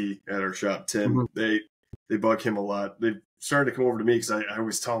MDT at our shop, Tim. Mm-hmm. They bug him a lot. They started to come over to me because I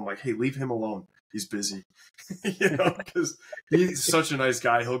always tell him, like, hey, leave him alone. He's busy, because he's such a nice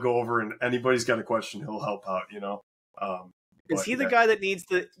guy. He'll go over, and anybody's got a question, he'll help out. Is he the guy that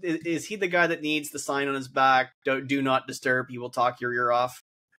needs the sign on his back? Do not disturb. He will talk your ear off.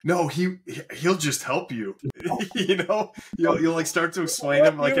 No, he'll just help you. You'll like start to explain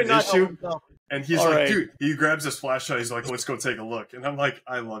him like an issue, and he's like, dude. He grabs his flashlight. He's like, let's go take a look. And I'm like,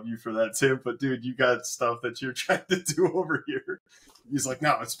 I love you for that, Tim, but dude, you got stuff that you're trying to do over here. He's like,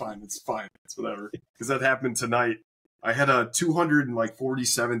 no, it's fine. It's whatever. Because that happened tonight. I had a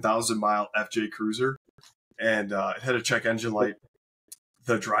 247,000 mile FJ Cruiser. And it had a check engine light.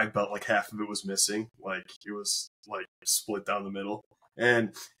 The drive belt, like half of it was missing. Like it was like split down the middle.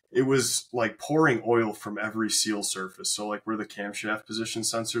 And it was like pouring oil from every seal surface. So like where the camshaft position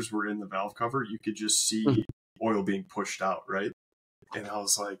sensors were in the valve cover, you could just see oil being pushed out, right? And I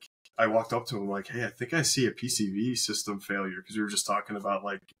was like, I walked up to him like, hey, I think I see a PCV system failure. Because we were just talking about,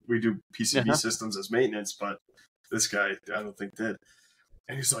 like, we do PCV systems as maintenance, but this guy, I don't think did.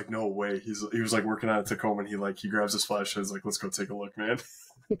 And he's like, no way. He was like working on a Tacoma, and he grabs his flashlight. He's like, let's go take a look, man.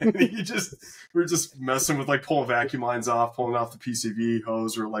 And we're just messing with, like, pulling vacuum lines off, pulling off the PCV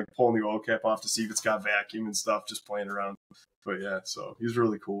hose, or like pulling the oil cap off to see if it's got vacuum and stuff, just playing around. But yeah, so he's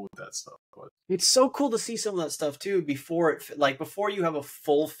really cool with that stuff. But it's so cool to see some of that stuff too before you have a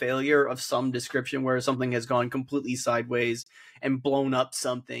full failure of some description where something has gone completely sideways and blown up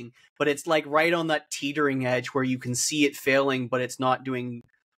something. But it's like right on that teetering edge where you can see it failing, but it's not doing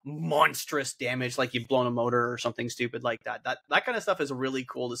monstrous damage, like you've blown a motor or something stupid like that. That kind of stuff is really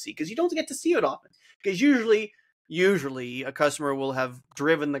cool to see because you don't get to see it often. Because usually a customer will have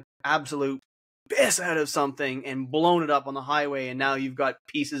driven the absolute piss out of something and blown it up on the highway, and now you've got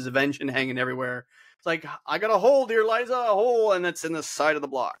pieces of engine hanging everywhere. It's like, I got a hole, dear Liza, a hole, and it's in the side of the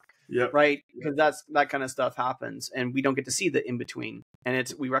block. Yep. Right? Because that kind of stuff happens, and we don't get to see the in between.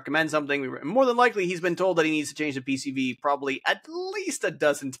 And we recommend something. More than likely, he's been told that he needs to change the PCV probably at least a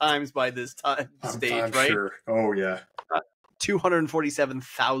dozen times by this stage, I'm right? sure. Oh yeah.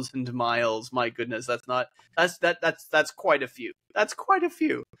 247,000 miles. My goodness, that's quite a few. That's quite a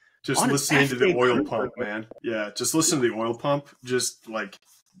few. Just listening to the oil pump, man. Yeah, just listen to the oil pump, just like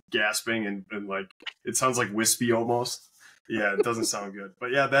gasping and like it sounds like wispy almost. Yeah, it doesn't sound good.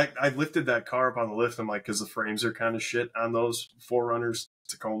 But yeah, I lifted that car up on the lift. I'm like, because the frames are kind of shit on those Forerunners,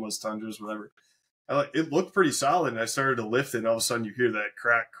 Tacomas, Tundras, whatever. It looked pretty solid, and I started to lift it, and all of a sudden you hear that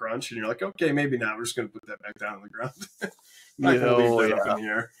crack crunch, and you're like, okay, maybe not. We're just going to put that back down on the ground. Not going to leave that up in the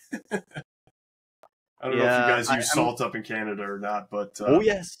air. I don't know if you guys use salt up in Canada or not, but... oh,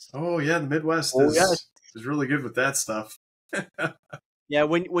 yes. Oh, yeah, the Midwest is really good with that stuff. Yeah,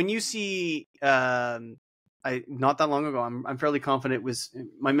 when you see... not that long ago, I'm fairly confident it was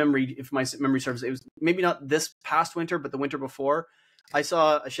my memory. If my memory serves, it was maybe not this past winter, but the winter before. I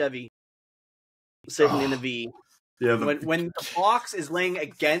saw a Chevy sitting in a V. Yeah, when the box is laying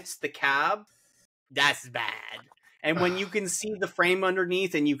against the cab, that's bad. And when you can see the frame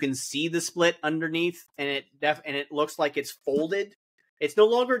underneath and you can see the split underneath, and it looks like it's folded. It's no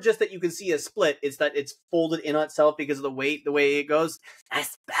longer just that you can see a split; it's that it's folded in on itself because of the weight, the way it goes.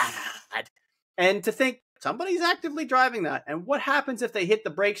 That's bad. And to think. Somebody's actively driving that. And what happens if they hit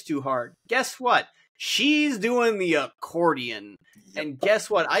the brakes too hard? Guess what? She's doing the accordion. And guess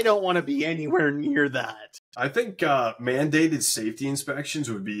what? I don't want to be anywhere near that. I think mandated safety inspections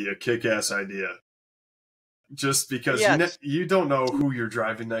would be a kick-ass idea. Just because you don't know who you're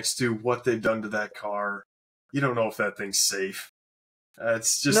driving next to, what they've done to that car. You don't know if that thing's safe.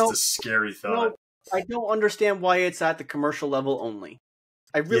 It's just a scary thought. No, I don't understand why it's at the commercial level only.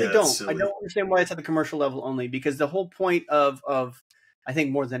 I really don't. I don't understand why it's at the commercial level only, because the whole point of I think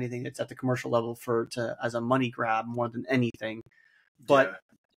more than anything, it's at the commercial level as a money grab more than anything. But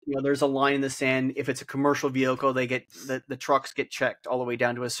there's a line in the sand. If it's a commercial vehicle, they get the trucks get checked all the way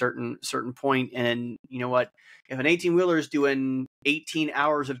down to a certain point. And you know what? If an 18-wheeler is doing 18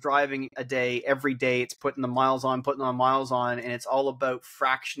 hours of driving a day, every day, it's putting the miles on, and it's all about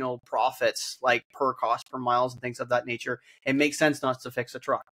fractional profits, like per cost per miles and things of that nature. It makes sense not to fix a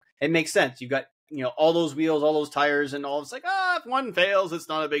truck. It makes sense. You got all those wheels, all those tires, and all. It's like, if one fails, it's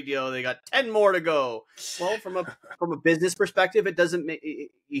not a big deal. They got 10 more to go. Well, from a business perspective, it doesn't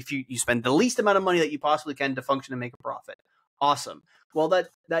make, if you spend the least amount of money that you possibly can to function and make a profit. Awesome. Well,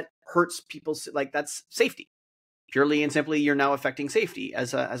 that hurts people. Like, that's safety. Purely and simply, you're now affecting safety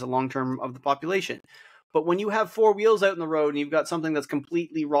as a long term of the population. But when you have four wheels out in the road and you've got something that's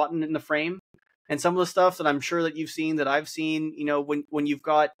completely rotten in the frame, and some of the stuff that I'm sure that you've seen, that I've seen, when you've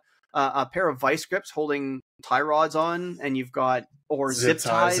got a pair of vice grips holding tie rods on, and you've got zip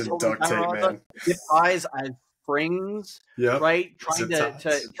ties and duct tape, man. Zip ties as springs, right? Trying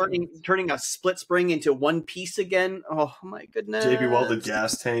to turning a split spring into one piece again. Oh my goodness! JB welded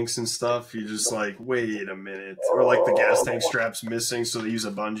gas tanks and stuff. You just like, wait a minute, or like the gas tank strap's missing, so they use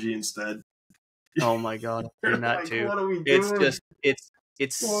a bungee instead. Oh my god, doing that like, too. What are we doing?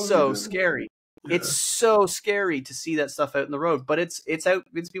 It's so scary. Yeah. It's so scary to see that stuff out in the road, but it's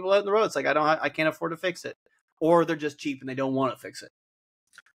people out in the road. It's like, I can't afford to fix it, or they're just cheap and they don't want to fix it.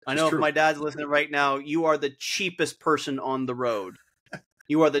 I know if my dad's listening right now, you are the cheapest person on the road.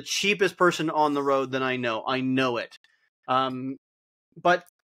 You are the cheapest person on the road that I know. I know it. But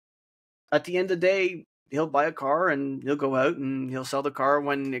at the end of the day, he'll buy a car and he'll go out and he'll sell the car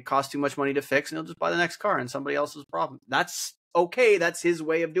when it costs too much money to fix, and he'll just buy the next car and somebody else's problem. That's okay. That's his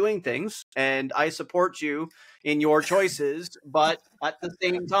way of doing things. And I support you in your choices, but at the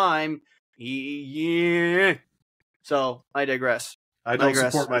same time, So I digress. I don't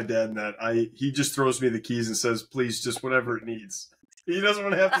support my dad in that. He just throws me the keys and says, please, just whatever it needs. He doesn't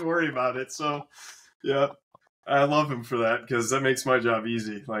want to have to worry about it. So, yeah, I love him for that, because that makes my job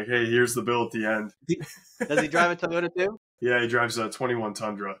easy. Like, hey, here's the bill at the end. Does he drive a Toyota too? Yeah, he drives a 21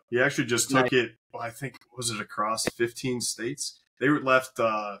 Tundra. He actually just took it, I think, was it across 15 states? They were left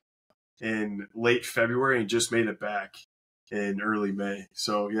in late February and just made it back in early May.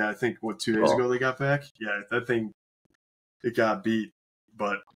 So, yeah, I think, 2 days ago they got back? Yeah, that thing, it got beat,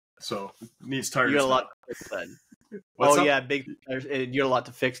 but so it needs tires. You got a lot to fix then. What's up? Yeah, big. You got a lot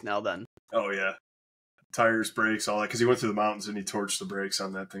to fix now then. Oh yeah, tires, brakes, all that, because he went through the mountains and he torched the brakes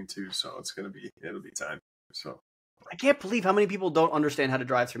on that thing too. So it'll be time. So I can't believe how many people don't understand how to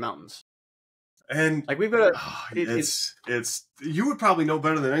drive through mountains. And like we've got it's you would probably know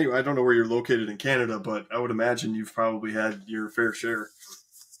better than anyone. I don't know where you're located in Canada, but I would imagine you've probably had your fair share.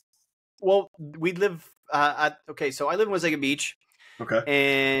 Well, we live so I live in Wasaga Beach. Okay.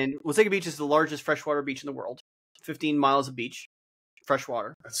 And Wasaga Beach is the largest freshwater beach in the world. 15 miles of beach,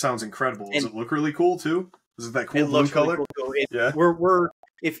 freshwater. That sounds incredible. Does it look really cool too? Is it that cool blue really color? Cool. Yeah. We're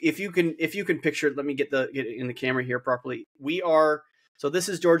if you can picture it, let me get in the camera here properly. So this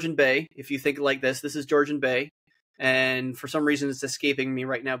is Georgian Bay. If you think like this is Georgian Bay. And for some reason it's escaping me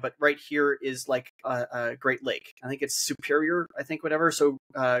right now, but right here is like a Great Lake. I think it's Superior, whatever. So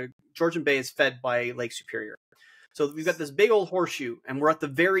Georgian Bay is fed by Lake Superior. So we've got this big old horseshoe, and we're at the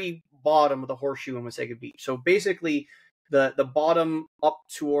very bottom of the horseshoe in Wasaga Beach. So basically, the bottom up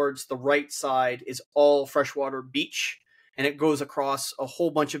towards the right side is all freshwater beach, and it goes across a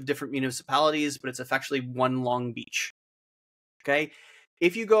whole bunch of different municipalities, but it's effectively one long beach. Okay?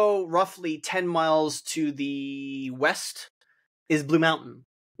 If you go roughly 10 miles to the west is Blue Mountain,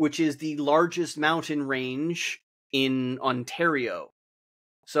 which is the largest mountain range in Ontario.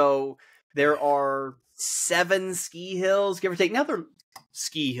 So there are 7 ski hills, give or take. Now they're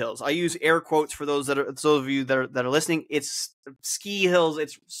ski hills. I use air quotes for those of you that are listening. It's ski hills.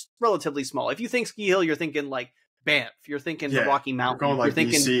 It's relatively small. If you think ski hill, you're thinking like Banff. You're thinking the Rocky Mountains. Going like you're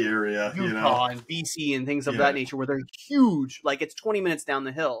thinking BC area, Utah and BC and things of that nature, where they're huge. Like it's 20 minutes down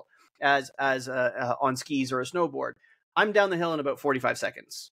the hill as on skis or a snowboard. I'm down the hill in about 45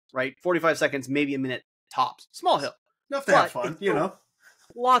 seconds. Right, 45 seconds, maybe a minute tops. Small hill, enough to have fun,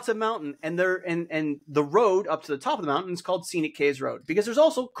 Lots of mountain, and the road up to the top of the mountain is called Scenic Caves Road because there's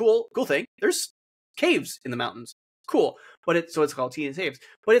also cool thing. There's caves in the mountains, cool, but it's called Scenic Caves.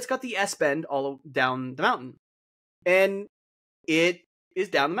 But it's got the S bend all down the mountain, and it is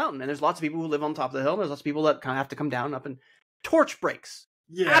down the mountain. And there's lots of people who live on top of the hill. And there's lots of people that kind of have to come down up and torch brakes.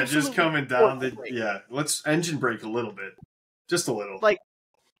 Yeah, absolutely, just coming down let's engine brake a little bit, just a little. Like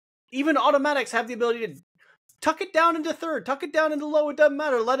even automatics have the ability to tuck it down into third, tuck it down into low. It doesn't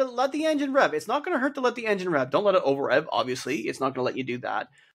matter. Let the engine rev. It's not going to hurt to let the engine rev. Don't let it over rev. Obviously, it's not going to let you do that.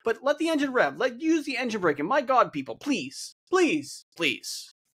 But let the engine rev. Use the engine braking. My God, people, please, please,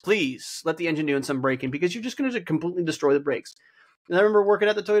 please, please, let the engine doing some braking because you're just going to completely destroy the brakes. And I remember working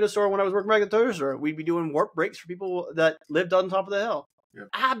at the Toyota store when I was working back at the Toyota store. We'd be doing warp brakes for people that lived on top of the hill. Yep.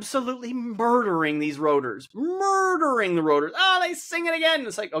 Absolutely murdering these rotors. Murdering the rotors. Oh, they sing it again.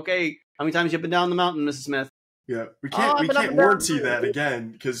 It's like, okay, how many times have you been down the mountain, Mrs. Smith? Yeah, we can't warranty that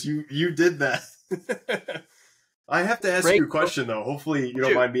again because you did that. I have to ask you a question though. Hopefully you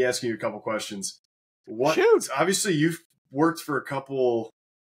don't mind me asking you a couple questions. Obviously you've worked for a couple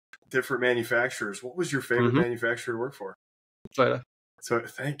different manufacturers. What was your favorite manufacturer to work for? Toyota. So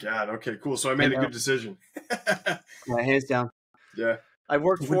thank God. Okay, cool. So I made a good decision. My hands down. Yeah. I've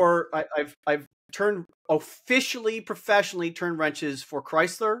worked for I've turned professionally turned wrenches for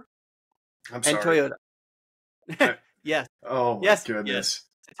Chrysler and Toyota. Yes. Oh my goodness. Yes.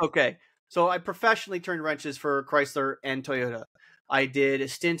 It's okay. So I professionally turned wrenches for Chrysler and Toyota. I did a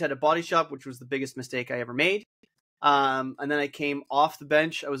stint at a body shop, which was the biggest mistake I ever made. And then I came off the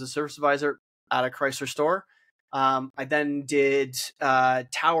bench. I was a service advisor at a Chrysler store. I then did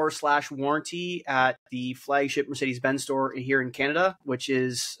tower/warranty at the flagship Mercedes-Benz store here in Canada, which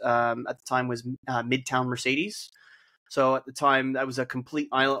is at the time was Midtown Mercedes. So at the time, that was a complete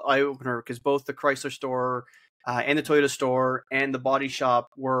eye-opener because both the Chrysler store and the Toyota store and the body shop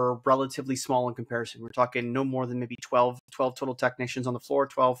were relatively small in comparison. We're talking no more than maybe 12 total technicians on the floor,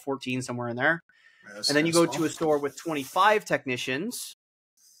 12, 14, somewhere in there. And then you go to a store with 25 technicians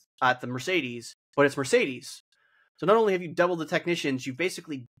at the Mercedes, but it's Mercedes. So not only have you doubled the technicians, you've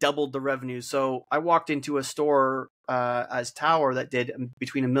basically doubled the revenue. So I walked into a store as Tower that did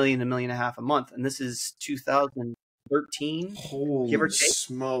between $1 million and $1.5 million a month. And this is 2013. Holy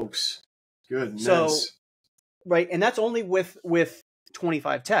smokes. Goodness. So, right. And that's only with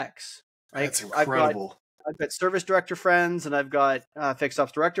 25 techs. Right? That's incredible. I've got service director friends and I've got fixed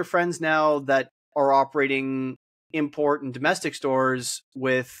ops director friends now that are operating import and domestic stores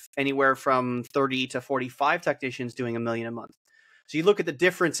with anywhere from 30 to 45 technicians doing $1 million a month. So you look at the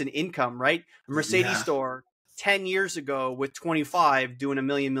difference in income, right? A Mercedes store 10 years ago with 25 doing $1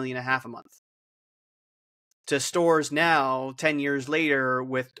 million, $1.5 million a month. To stores now 10 years later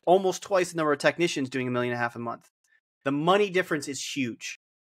with almost twice the number of technicians doing $1.5 million a month. The money difference is huge.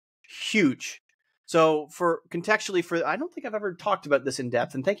 Huge. So contextually, I don't think I've ever talked about this in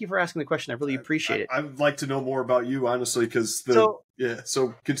depth, and thank you for asking the question. I really appreciate it. I'd like to know more about you, honestly, because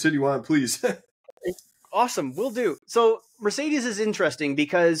so continue on, please. Awesome. Will do. So Mercedes is interesting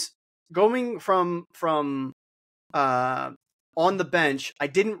because going from on the bench, I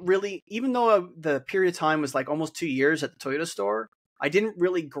didn't really, even though the period of time was like almost 2 years at the Toyota store, I didn't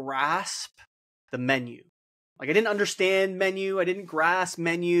really grasp the menu. Like I didn't understand menu. I didn't grasp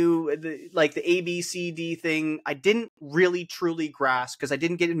menu, like the A, B, C, D thing. I didn't really truly grasp because I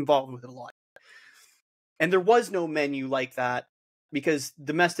didn't get involved with it a lot. And there was no menu like that because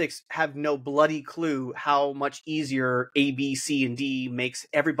domestics have no bloody clue how much easier A, B, C, and D makes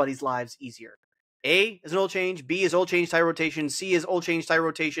everybody's lives easier. A is an oil change, B is oil change, tire rotation, C is oil change, tire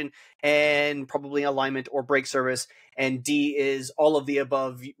rotation, and probably alignment or brake service, and D is all of the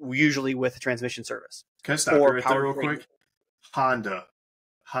above, usually with transmission service. Can I stop you right there real quick?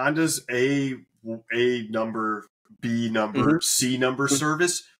 Honda's A number, B number, C number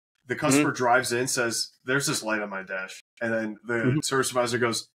service. The customer drives in, says, "There's this light on my dash," and then the service advisor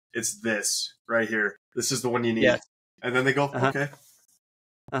goes, "It's this right here. This is the one you need." Yes. And then they go, "Okay."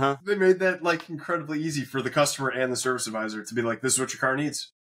 They made that like incredibly easy for the customer and the service advisor to be like, "This is what your car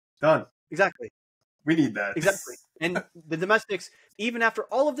needs." Done. Exactly. We need that. Exactly. And the domestics, even after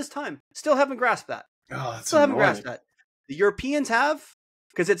all of this time, still haven't grasped that. Oh, that's still haven't grasped that. The Europeans have,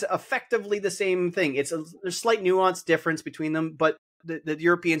 because it's effectively the same thing. There's slight nuance difference between them, but the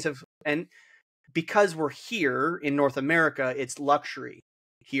Europeans have, and because we're here in North America, it's luxury.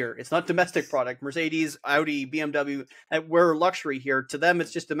 Here, it's not domestic product. Mercedes, Audi, BMW, we're luxury here. To them,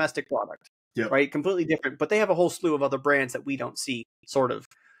 it's just domestic product, right? Completely different. But they have a whole slew of other brands that we don't see, sort of,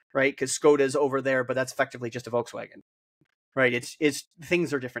 right? Because Skoda's over there, but that's effectively just a Volkswagen, right? It's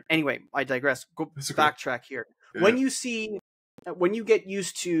things are different. Anyway, I digress. Go backtrack here. Yeah. When you get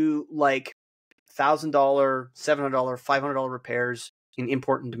used to like $1,000, $700, $500 repairs in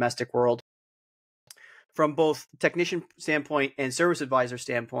import and domestic world, from both technician standpoint and service advisor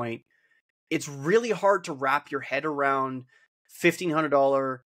standpoint, it's really hard to wrap your head around $1,500,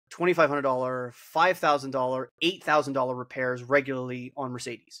 $2,500, $5,000, $8,000 repairs regularly on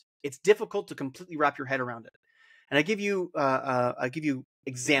Mercedes. It's difficult to completely wrap your head around it. And I give you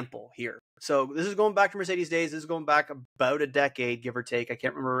example here. So this is going back to Mercedes days. This is going back about a decade, give or take. I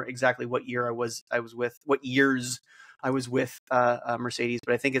can't remember exactly what year what years I was with Mercedes,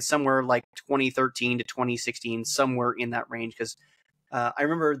 but I think it's somewhere like 2013 to 2016, somewhere in that range. Because I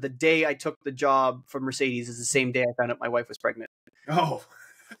remember the day I took the job for Mercedes is the same day I found out my wife was pregnant. Oh,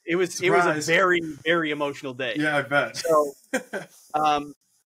 it was a very, very emotional day. Yeah, I bet. So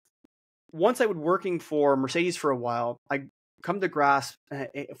once I was working for Mercedes for a while, I come to grasp,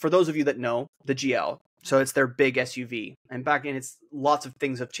 for those of you that know, the GL. So it's their big SUV. And back in, lots of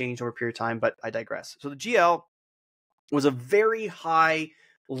things have changed over a period of time, but I digress. So the GL was a very high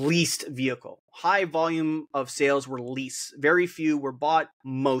leased vehicle. High volume of sales were leased. Very few were bought.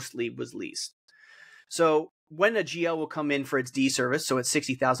 Mostly was leased. So when a GL will come in for its D service, so it's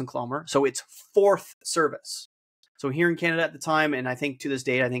 60,000 kilometers, so it's fourth service. So here in Canada at the time, and I think to this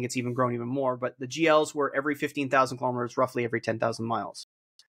date, I think it's even grown even more, but the GLs were every 15,000 kilometers, roughly every 10,000 miles.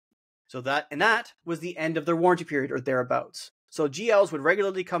 So that was the end of their warranty period or thereabouts. So GLs would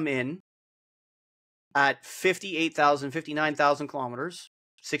regularly come in at 58,000, 59,000 kilometers,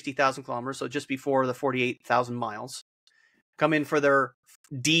 60,000 kilometers, so just before the 48,000 miles, come in for their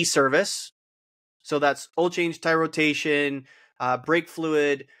D service. So that's oil change, tire rotation, brake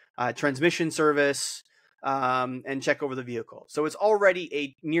fluid, transmission service, and check over the vehicle. So it's already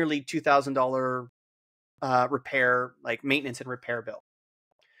a nearly $2,000 repair, like maintenance and repair bill.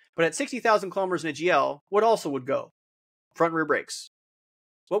 But at 60,000 kilometers in a GL, what also would go? Front and rear brakes.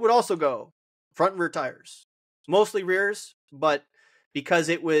 What would also go? Front and rear tires. Mostly rears, but because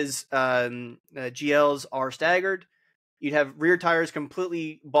it was GLs are staggered, you'd have rear tires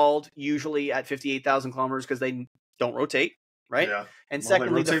completely bald, usually at 58,000 kilometers because they don't rotate, right? Yeah. And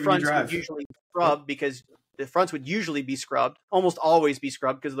secondly, the fronts would usually scrub because the fronts would usually be scrubbed, almost always be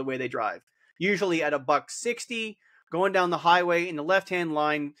scrubbed because of the way they drive. Usually at $160, going down the highway in the left-hand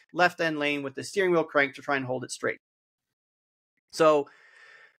lane with the steering wheel cranked to try and hold it straight. So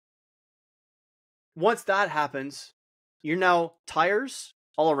once that happens, you're now tires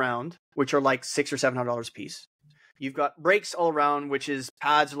all around, which are like $600 or $700 a piece. You've got brakes all around, which is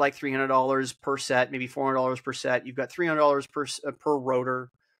pads are like $300 per set, maybe $400 per set. You've got $300 per rotor.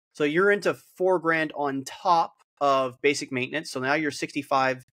 So you're into $4,000 on top of basic maintenance. So now you're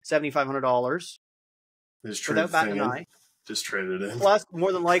 $6,500, $7,500 without batting an eye. Just traded in. Plus,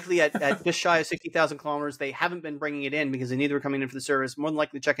 more than likely, at just shy of 60,000 kilometers, they haven't been bringing it in because they knew they were coming in for the service. More than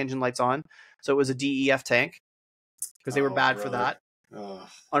likely, the check engine light's on. So it was a DEF tank because they were bad for that.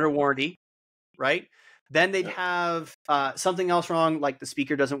 Under warranty, right? Then they'd have something else wrong, like the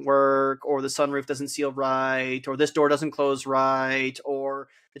speaker doesn't work, or the sunroof doesn't seal right, or this door doesn't close right, or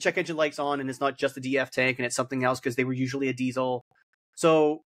the check engine light's on and it's not just the DF tank and it's something else because they were usually a diesel.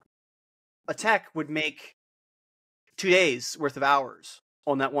 So a tech would make 2 days worth of hours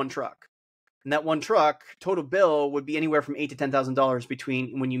on that one truck. And that one truck, total bill would be anywhere from $8,000 to $10,000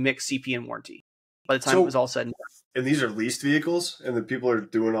 between when you mix CP and warranty by the time it was all said and done. And these are leased vehicles, and the people are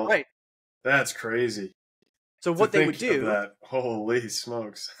doing all right. That's crazy. So what they would do, that. Holy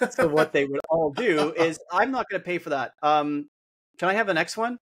smokes. so what they would all do is, I'm not going to pay for that. Can I have the next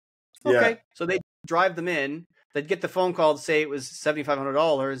one? Okay. Yeah. So they drive them in. They'd get the phone call to say it was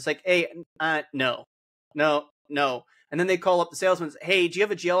 $7,500. It's like, hey, no. And then they call up the salesman and say, hey, do you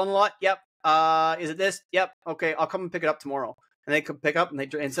have a GL on the lot? Yep. Is it this? Yep. Okay, I'll come and pick it up tomorrow. And they could pick up, and they,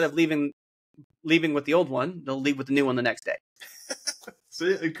 instead of leaving with the old one, they'll leave with the new one the next day.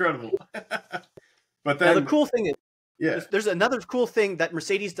 See, incredible. But then, now the cool thing is, there's another cool thing that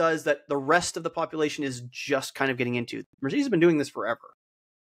Mercedes does that the rest of the population is just kind of getting into. Mercedes has been doing this forever.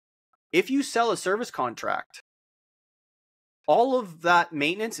 If you sell a service contract, all of that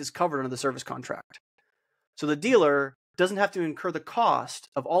maintenance is covered under the service contract. So the dealer doesn't have to incur the cost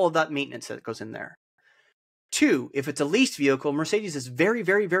of all of that maintenance that goes in there. 2, if it's a leased vehicle, Mercedes is very,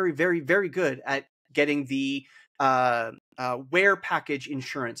 very, very, very, very good at getting the wear package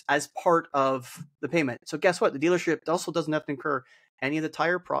insurance as part of the payment. So guess what? The dealership also doesn't have to incur any of the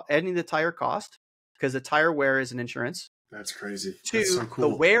tire cost, because the tire wear is an insurance. That's crazy. 2, That's so cool.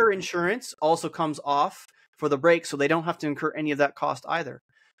 The wear insurance also comes off for the brakes, so they don't have to incur any of that cost either.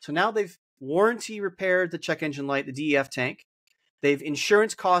 So now they've warranty repaired the check engine light, the DEF tank. They've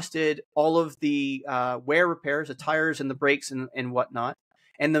insurance costed all of the wear repairs, the tires and the brakes and whatnot.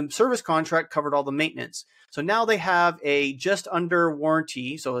 And the service contract covered all the maintenance. So now they have a just under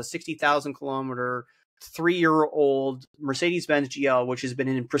warranty, so a 60,000 kilometer, 3-year-old Mercedes-Benz GL, which has been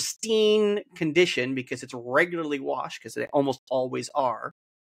in pristine condition because it's regularly washed, because they almost always are,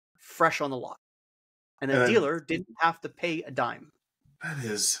 fresh on the lot. And the dealer didn't have to pay a dime. That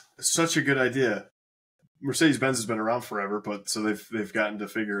is such a good idea. Mercedes-Benz has been around forever, but so they've gotten to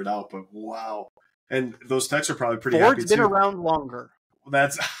figure it out. But wow. And those techs are probably pretty happy too. Ford's been around longer.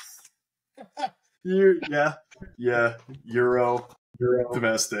 That's yeah. Euro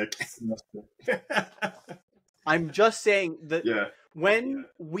domestic. I'm just saying that when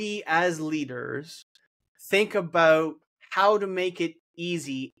we as leaders think about how to make it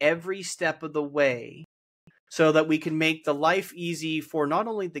easy every step of the way, so that we can make the life easy for not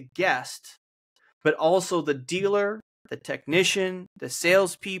only the guest, but also the dealer, the technician, the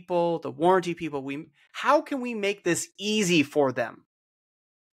salespeople, the warranty people. How can we make this easy for them?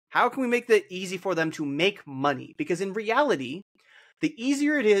 How can we make it easy for them to make money? Because in reality, the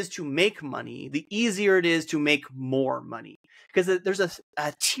easier it is to make money, the easier it is to make more money. Because there's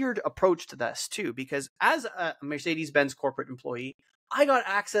a tiered approach to this too. Because as a Mercedes-Benz corporate employee, I got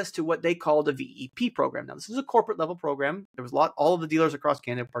access to what they called a VEP program. Now, this is a corporate level program. There was all of the dealers across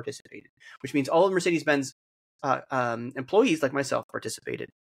Canada participated, which means all of Mercedes-Benz employees like myself participated.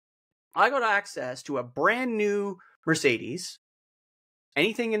 I got access to a brand new Mercedes,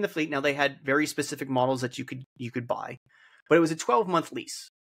 anything in the fleet. Now, they had very specific models that you could buy, but it was a 12-month lease,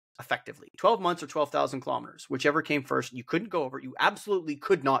 effectively. 12 months or 12,000 kilometers, whichever came first. You couldn't go over. You absolutely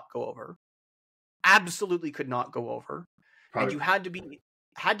could not go over. Absolutely could not go over. Probably. And you had to be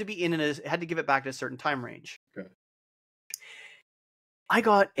in and had to give it back at a certain time range. Okay. I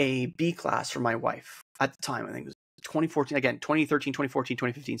got a B class for my wife at the time. I think it was 2014, again, 2013, 2014,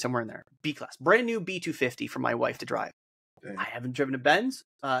 2015, somewhere in there. B class, brand new B250 for my wife to drive. Dang. I haven't driven a Benz.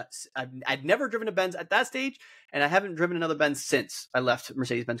 I'd never driven a Benz at that stage, and I haven't driven another Benz since I left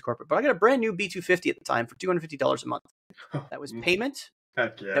Mercedes-Benz corporate. But I got a brand new B250 at the time for $250 a month. That was payment.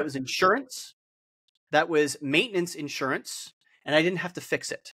 Heck yeah. That was insurance. That was maintenance insurance, and I didn't have to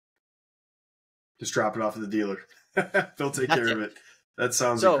fix it. Just drop it off at the dealer. They'll take care of it. That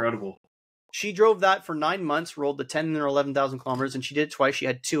sounds incredible. She drove that for 9 months, rolled the 10 or 11,000 kilometers, and she did it twice. She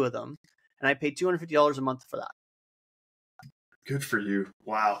had 2 of them, and I paid $250 a month for that. Good for you.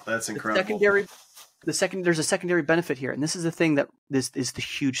 Wow, that's incredible. There's a secondary benefit here, and this is the thing that this is the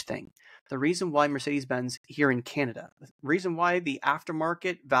huge thing. The reason why Mercedes-Benz here in Canada, the reason why the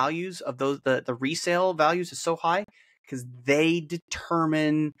aftermarket values of the resale values is so high, because they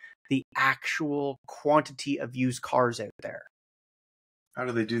determine the actual quantity of used cars out there. How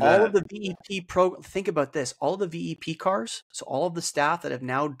do they do that? All of the VEP think about this. All of the VEP cars, so all of the staff that have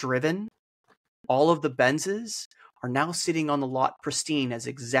now driven all of the Benzes are now sitting on the lot pristine as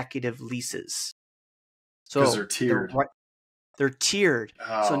executive leases. So they're tiered. They're tiered.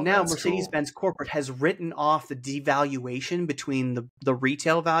 So Oh, now that's cool. Mercedes-Benz corporate has written off the devaluation between the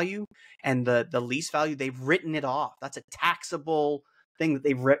retail value and the lease value. They've written it off. That's a taxable thing that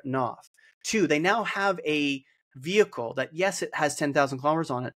they've written off. Two, they now have a vehicle that, yes, it has 10,000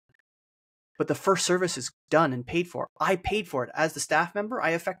 kilometers on it, but the first service is done and paid for. I paid for it. As the staff member,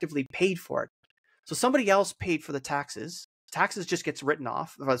 I effectively paid for it. So somebody else paid for the taxes. Taxes just gets written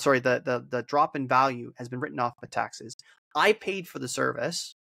off. Sorry, the drop in value has been written off by taxes. I paid for the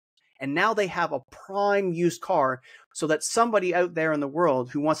service, and now they have a prime used car so that somebody out there in the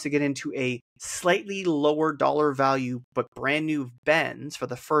world who wants to get into a slightly lower dollar value but brand new Benz for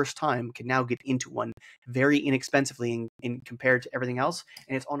the first time can now get into one very inexpensively in compared to everything else,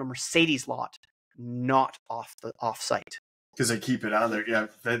 and it's on a Mercedes lot, not off site. Because they keep it on there. Yeah,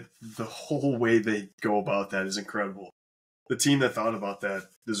 the whole way they go about that is incredible. The team that thought about that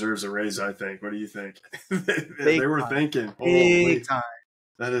deserves a raise, I think. What do you think? they were thinking, big time.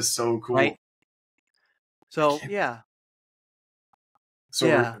 That is so cool. Right? So, yeah. So,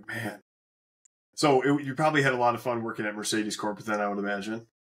 yeah. man. So, you probably had a lot of fun working at Mercedes Corporate then, I would imagine.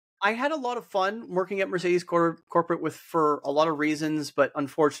 I had a lot of fun working at Mercedes Corporate for a lot of reasons, but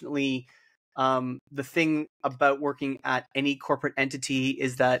unfortunately, the thing about working at any corporate entity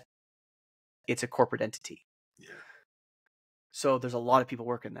is that it's a corporate entity. Yeah. So there's a lot of people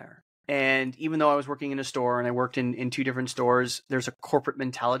working there. And even though I was working in a store and I worked in two different stores, there's a corporate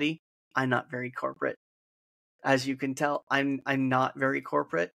mentality. I'm not very corporate. As you can tell, I'm not very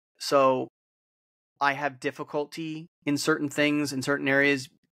corporate. So I have difficulty in certain things, in certain areas.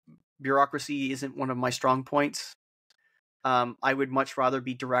 Bureaucracy isn't one of my strong points. I would much rather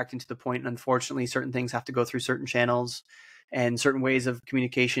be direct and to the point. And unfortunately, certain things have to go through certain channels, and certain ways of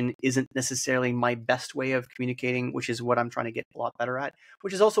communication isn't necessarily my best way of communicating, which is what I'm trying to get a lot better at,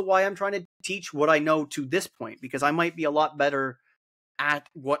 which is also why I'm trying to teach what I know to this point, because I might be a lot better at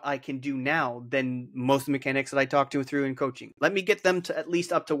what I can do now than most of the mechanics that I talk to through in coaching. Let me get them to at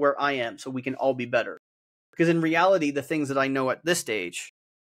least up to where I am so we can all be better. Because in reality, the things that I know at this stage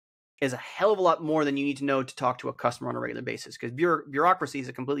is a hell of a lot more than you need to know to talk to a customer on a regular basis, because bureaucracy is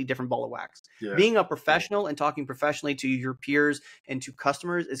a completely different ball of wax. Yeah. Being a professional and talking professionally to your peers and to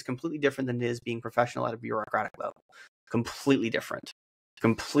customers is completely different than it is being professional at a bureaucratic level. Completely different.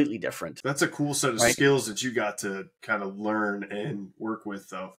 Completely different. That's a cool set of skills that you got to kind of learn and work with,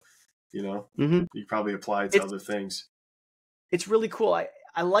 though. You know, you probably apply it to other things. It's really cool.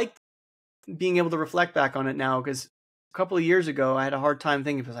 I like being able to reflect back on it now, because a couple of years ago, I had a hard time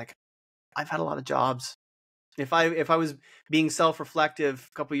thinking, it was like, I've had a lot of jobs. If I was being self-reflective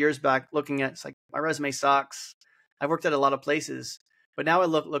a couple of years back, looking at, it's like, my resume sucks. I've worked at a lot of places, but now I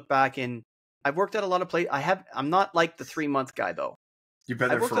look back and I've worked at a lot of places. I'm not like the 3-month guy though. You've been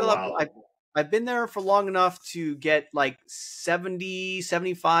there for a while. I've been there for long enough to get like 70,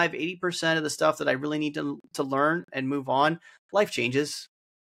 75, 80% of the stuff that I really need to learn and move on. Life changes.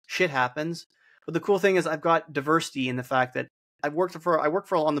 Shit happens. But the cool thing is I've got diversity in the fact that I worked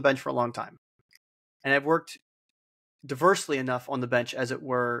on the bench for a long time, and I've worked diversely enough on the bench, as it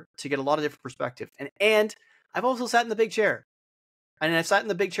were, to get a lot of different perspective. And I've also sat in the big chair, and I've sat in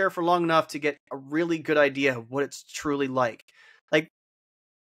the big chair for long enough to get a really good idea of what it's truly like. Like,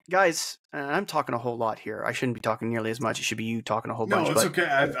 guys, I'm talking a whole lot here. I shouldn't be talking nearly as much. It should be you talking a whole bunch. No, it's okay.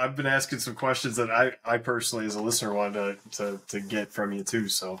 I've been asking some questions that I personally, as a listener, wanted to get from you too.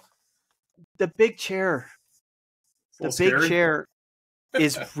 So the big chair. The big chair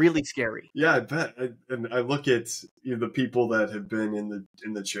is really scary. Yeah, I bet. And I look at the people that have been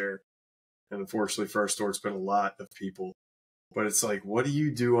in the chair, and unfortunately for our store, it's been a lot of people. But it's like, what do you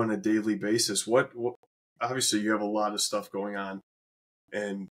do on a daily basis? What obviously you have a lot of stuff going on,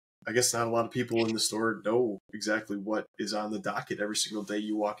 and I guess not a lot of people in the store know exactly what is on the docket every single day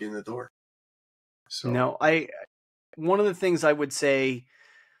you walk in the door. So no, one of the things I would say,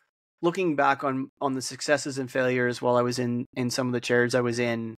 looking back on the successes and failures while I was in some of the chairs I was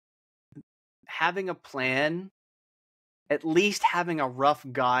in, having a plan, at least having a rough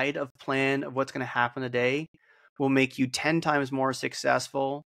guide of plan of what's going to happen today, will make you 10 times more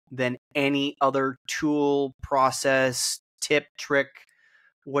successful than any other tool, process, tip, trick,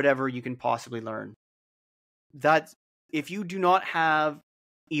 whatever you can possibly learn. That if you do not have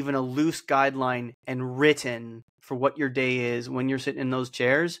even a loose guideline and written for what your day is when you're sitting in those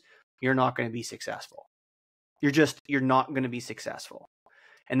chairs, you're not going to be successful. You're not going to be successful.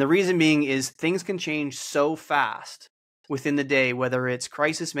 And the reason being is things can change so fast within the day, whether it's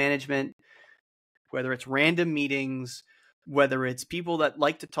crisis management, whether it's random meetings, whether it's people that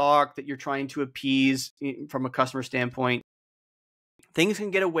like to talk that you're trying to appease from a customer standpoint. things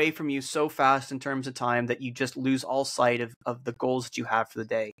can get away from you so fast in terms of time that you just lose all sight of the goals that you have for the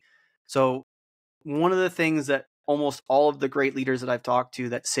day. So one of the things that almost all of the great leaders that I've talked to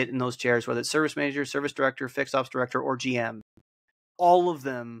that sit in those chairs, whether it's service manager, service director, fixed ops director, or GM, all of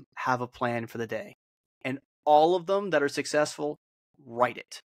them have a plan for the day. And all of them that are successful write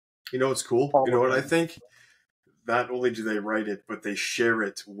it. You know what's cool? All you know of what I them. think? Not only do they write it, but they share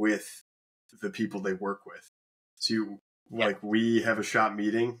it with the people they work with. So like we have a shop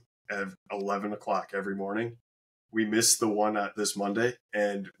meeting at 11 o'clock every morning. We missed the one at this Monday,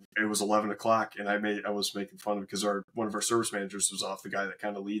 and it was 11 o'clock, and I was making fun of it because one of our service managers was off, the guy that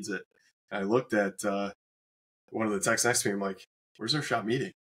kind of leads it. And I looked at one of the techs next to me. I'm like, "Where's our shop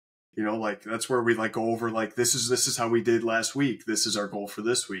meeting?" You know, like that's where we like go over like this is how we did last week. This is our goal for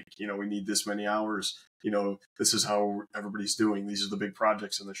this week. You know, we need this many hours. You know, this is how everybody's doing. These are the big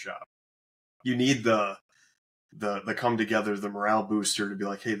projects in the shop. You need the come together, the morale booster to be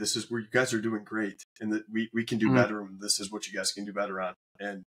like, hey, this is where you guys are doing great, and that we can do better. And this is what you guys can do better on.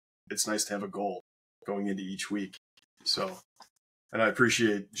 And it's nice to have a goal going into each week. So, and I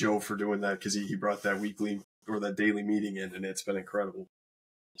appreciate Joe for doing that because he brought that weekly or that daily meeting in, and it's been incredible.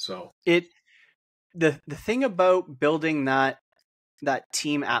 So the thing about building that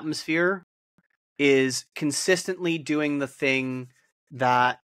team atmosphere is consistently doing the thing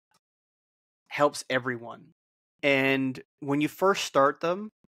that helps everyone. And when you first start them,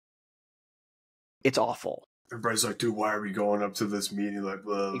 it's awful. Everybody's like, dude, why are we going up to this meeting? Like,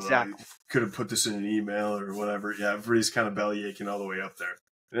 blah, blah, exactly. Blah. Could have put this in an email or whatever. Yeah, everybody's kind of belly aching all the way up there.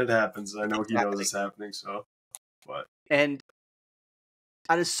 And it happens. I know he knows it's happening. So, but. And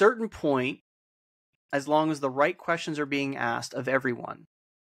at a certain point, as long as the right questions are being asked of everyone,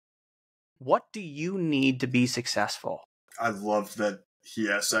 what do you need to be successful? I love that he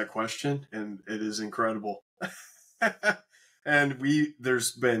asked that question, and it is incredible. And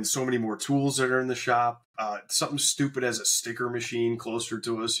there's been so many more tools that are in the shop. Something stupid as a sticker machine closer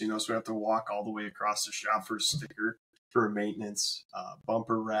to us, you know, so we have to walk all the way across the shop for a sticker for maintenance,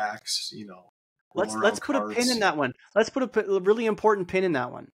 bumper racks, you know. Let's put a pin in that one. Let's put a really important pin in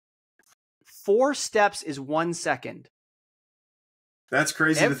that one. 4 steps is 1 second. That's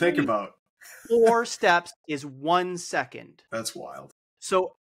crazy to think about. 4 steps is 1 second. That's wild.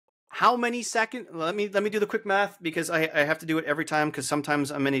 So how many seconds? Let me do the quick math because I have to do it every time because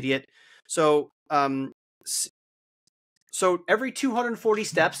sometimes I'm an idiot. So every 240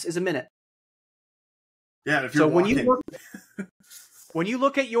 steps is a minute. Yeah, if you're walking. When you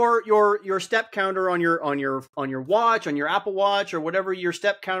look at your step counter on your watch, on your Apple Watch, or whatever your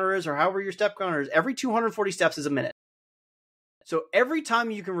step counter is, or however your step counter is, every 240 steps is a minute. So every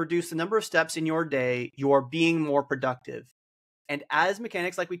time you can reduce the number of steps in your day, you are being more productive. And as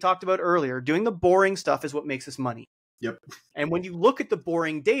mechanics, like we talked about earlier, doing the boring stuff is what makes us money. Yep. And when you look at the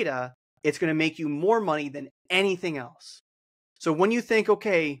boring data, it's going to make you more money than anything else. So when you think,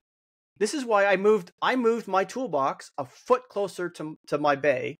 okay, this is why I moved my toolbox a foot closer to my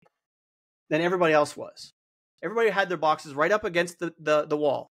bay than everybody else was. Everybody had their boxes right up against the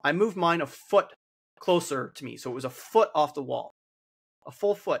wall. I moved mine a foot closer to me. So it was a foot off the wall, a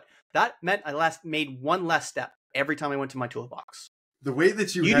full foot. That meant I made one less step every time I went to my toolbox. The way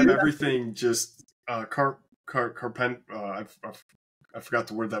that you have everything just I forgot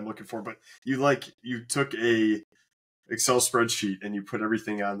the word that I'm looking for, but you took a Excel spreadsheet and you put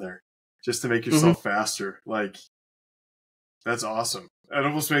everything on there just to make yourself faster. Like, that's awesome. It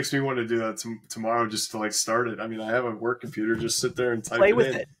almost makes me want to do that tomorrow just to like start it. I mean, I have a work computer, just sit there and type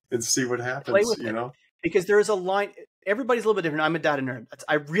it in and see what happens, you know? Because there is a line. Everybody's a little bit different. I'm a data nerd.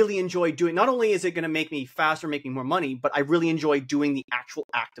 I really enjoy doing, not only is it going to make me faster, make me more money, but I really enjoy doing the actual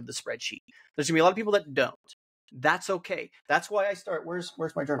act of the spreadsheet. There's going to be a lot of people that don't. That's okay. That's why I start. Where's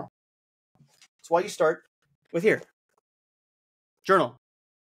my journal? That's why you start with here. Journal.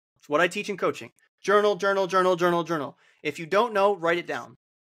 It's what I teach in coaching. Journal, journal, journal, journal, journal. If you don't know, write it down.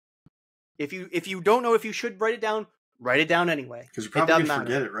 If you don't know if you should write it down anyway. Because you're probably going to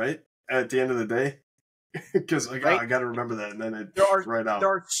forget it, right? At the end of the day. Because I got to remember that, and then right out. There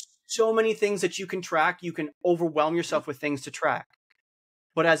are so many things that you can track. You can overwhelm yourself with things to track.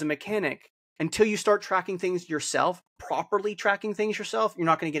 But as a mechanic, until you start tracking things yourself, properly tracking things yourself, you're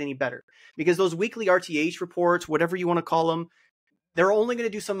not going to get any better. Because those weekly RTH reports, whatever you want to call them, they're only going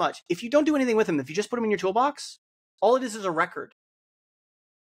to do so much. If you don't do anything with them, if you just put them in your toolbox, all it is a record.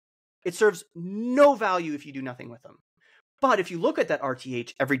 It serves no value if you do nothing with them. But if you look at that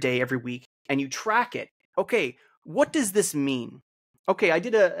RTH every day, every week, and you track it, okay, what does this mean? Okay, I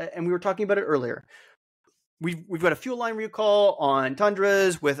did and we were talking about it earlier. We've got a fuel line recall on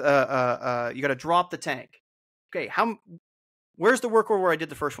Tundras with you got to drop the tank. Okay, Where's the work order where I did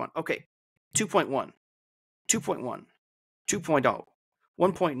the first one? Okay, 2.1, 2.1, 2.0,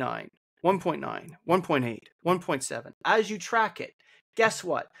 1.9, 1.9, 1.8, 1.7. As you track it, guess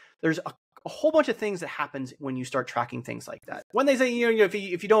what? There's a whole bunch of things that happens when you start tracking things like that. When they say,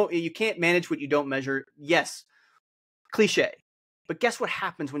 if you can't manage what you don't measure, yes, cliche. But guess what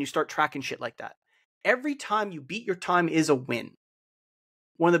happens when you start tracking shit like that? Every time you beat your time is a win.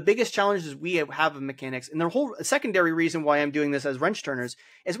 One of the biggest challenges we have in mechanics, and the whole secondary reason why I'm doing this as wrench turners,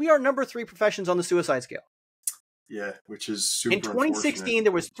 is we are number 3 professions on the suicide scale. Yeah, which is super In 2016,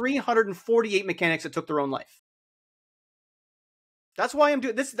 there was 348 mechanics that took their own life. That's why I'm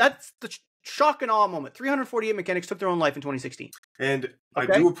doing this. That's the shock and awe moment. 348 mechanics took their own life in 2016. And I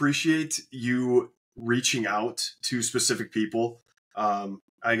do appreciate you reaching out to specific people.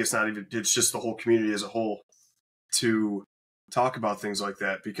 I guess not even, it's just the whole community as a whole to talk about things like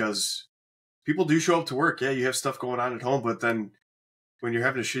that, because people do show up to work. Yeah, you have stuff going on at home, but then when you're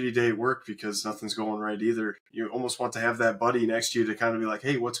having a shitty day at work because nothing's going right either, you almost want to have that buddy next to you to kind of be like,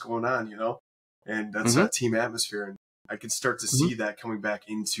 hey, what's going on, And that's that team atmosphere. And I can start to see that coming back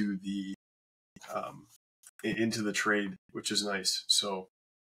into the trade, which is nice. So,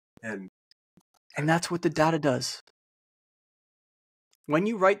 and that's what the data does. When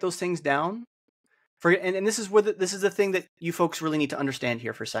you write those things down, and this is this is the thing that you folks really need to understand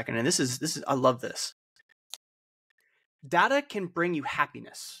here for a second. And this is I love this. Data can bring you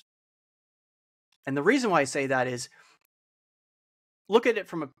happiness. And the reason why I say that is, look at it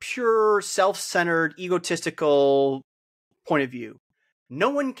from a pure, self-centered, egotistical point of view. No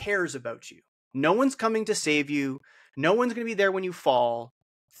one cares about you. No one's coming to save you. No one's going to be there when you fall.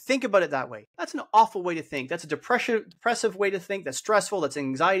 Think about it that way. That's an awful way to think. That's a depressive way to think. That's stressful. That's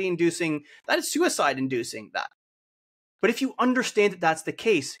anxiety-inducing. That is suicide-inducing. That. But if you understand that that's the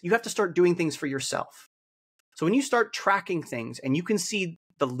case, you have to start doing things for yourself. So when you start tracking things and you can see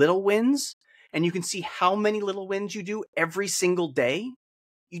the little wins and you can see how many little wins you do every single day,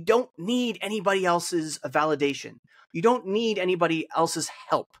 you don't need anybody else's validation. You don't need anybody else's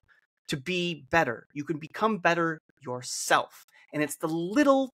help to be better. You can become better yourself. And it's the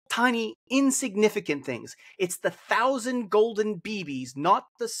little, tiny, insignificant things. It's the 1,000 golden BBs, not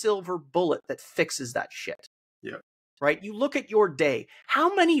the silver bullet, that fixes that shit. Yeah. Right? You look at your day.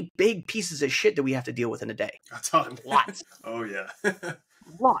 How many big pieces of shit do we have to deal with in a day? A ton. Lots. Oh, yeah.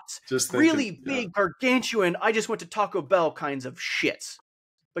 Lots. Just thinking, really big, gargantuan, I just went to Taco Bell kinds of shits.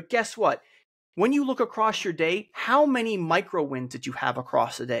 But guess what? When you look across your day, how many micro wins did you have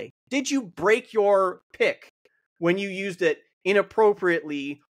across the day? Did you break your pick when you used it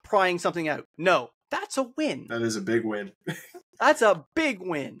inappropriately, prying something out? No. That's a win. That is a big win. That's a big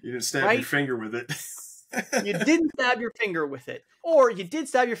win. You didn't stab your finger with it. You didn't stab your finger with it. Or you did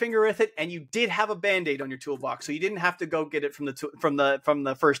stab your finger with it and you did have a Band-Aid on your toolbox, so you didn't have to go get it from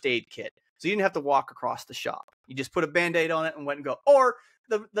the first aid kit. So you didn't have to walk across the shop. You just put a Band-Aid on it and went and go. Or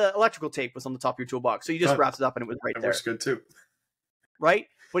the electrical tape was on the top of your toolbox, so you just wrapped it up and it was right there. That works good too. Right?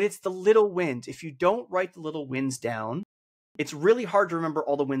 But it's the little wins. If you don't write the little wins down, it's really hard to remember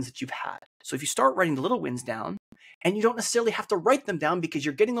all the wins that you've had. So if you start writing the little wins down, and you don't necessarily have to write them down because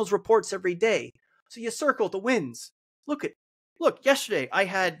you're getting those reports every day. So you circle the wins. Look, yesterday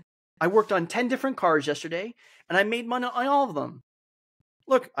I worked on 10 different cars yesterday, and I made money on all of them.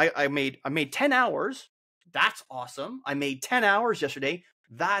 Look, I made 10 hours. That's awesome. I made 10 hours yesterday.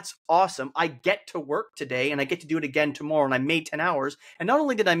 That's awesome. I get to work today, and I get to do it again tomorrow, and I made 10 hours. And not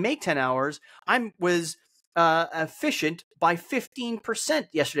only did I make 10 hours, I was efficient by 15%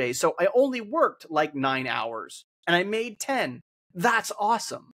 yesterday. So I only worked like 9 hours, and I made 10. That's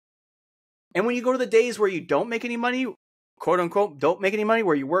awesome. And when you go to the days where you don't make any money, quote unquote, don't make any money,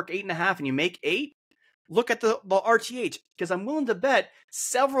 where you work 8.5 and you make 8, look at the RTH, because I'm willing to bet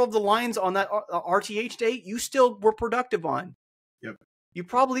several of the lines on that RTH day you still were productive on. Yep. You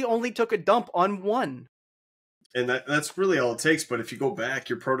probably only took a dump on one. And that's really all it takes. But if you go back,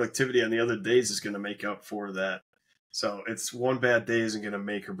 your productivity on the other days is going to make up for that. So it's one bad day isn't going to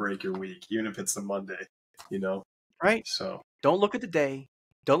make or break your week, even if it's the Monday, Right. So don't look at the day.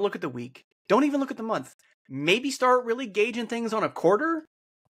 Don't look at the week. Don't even look at the month. Maybe start really gauging things on a quarter.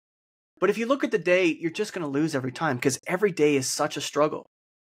 But if you look at the day, you're just going to lose every time, because every day is such a struggle.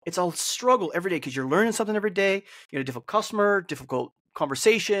 It's a struggle every day because you're learning something every day. You have a difficult customer, difficult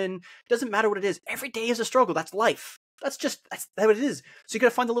conversation. Doesn't matter what it is. Every day is a struggle. That's life. That's what it is. So you got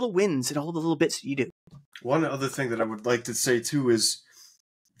to find the little wins in all the little bits that you do. One other thing that I would like to say too is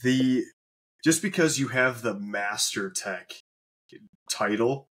just because you have the Master Tech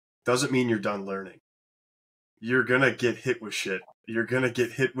title doesn't mean you're done learning. You're going to get hit with shit. You're going to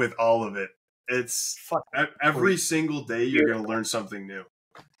get hit with all of it. It's Fucking every free. single day you're going to learn something new.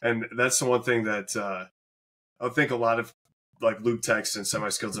 And that's the one thing that I think a lot of like Luke techs and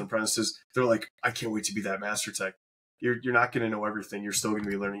semi-skilled and apprentices, they're like, I can't wait to be that master tech. You're not going to know everything. You're still going to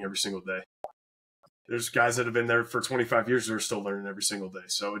be learning every single day. There's guys that have been there for 25 years who are still learning every single day.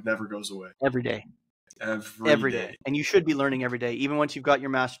 So it never goes away. Every day. Every day. And you should be learning every day, even once you've got your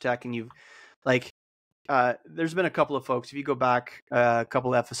master tech and you've like, there's been a couple of folks, if you go back a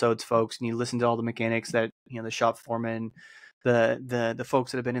couple of episodes, folks, and you listen to all the mechanics that, you know, the shop foreman, the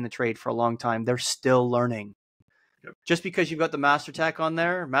folks that have been in the trade for a long time, they're still learning. Yep. Just because you've got the master tech on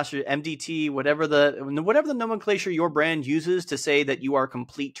there, master MDT, whatever the nomenclature your brand uses to say that you are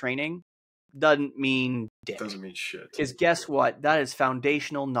complete training, doesn't mean dick. Doesn't mean shit. Because guess what? That is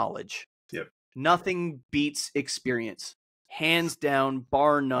foundational knowledge. Yep. Nothing beats experience. Hands down,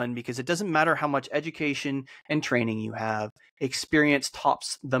 bar none, because it doesn't matter how much education and training you have. Experience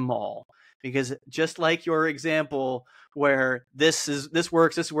tops them all. Because just like your example where this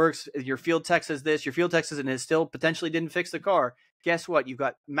works, your field tech says this, your field tech says, and it still potentially didn't fix the car. Guess what? You've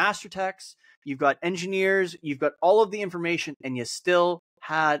got master techs, you've got engineers, you've got all of the information, and you still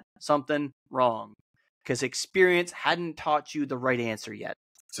had something wrong because experience hadn't taught you the right answer yet.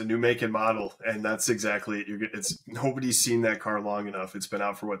 It's a new make and model, and that's exactly it. It's nobody's seen that car long enough. It's been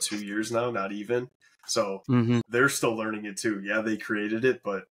out for 2 years now, not even. So they're still learning it too. Yeah, they created it,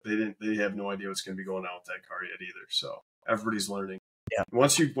 but they have no idea what's going to be going on with that car yet either. So everybody's learning. Yeah.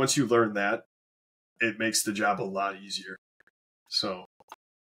 Once you learn that, it makes the job a lot easier. So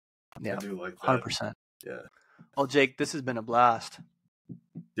yeah, I do like that. 100%. Yeah. Well, Jake, this has been a blast.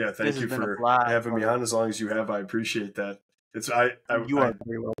 Yeah, thank you for having me on as long as you have. I appreciate that. You are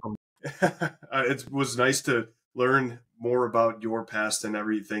very welcome. It was nice to learn more about your past and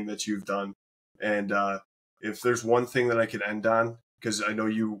everything that you've done. And if there's one thing that I could end on, because I know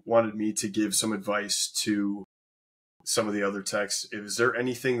you wanted me to give some advice to some of the other techs, is there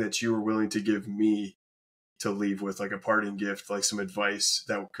anything that you were willing to give me to leave with, like a parting gift, like some advice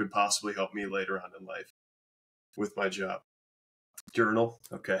that could possibly help me later on in life with my job? Journal?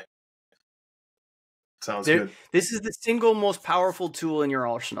 Okay. Sounds good. This is the single most powerful tool in your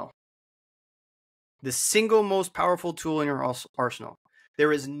arsenal. The single most powerful tool in your arsenal.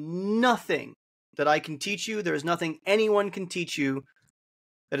 There is nothing that I can teach you. There is nothing anyone can teach you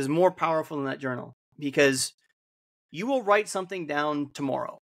that is more powerful than that journal, because you will write something down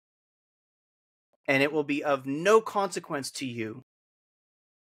tomorrow and it will be of no consequence to you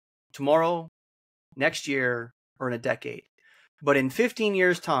tomorrow, next year, or in a decade. But in 15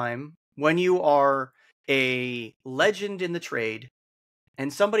 years' time, when you are a legend in the trade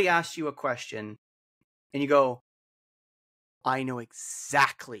and somebody asks you a question and you go, I know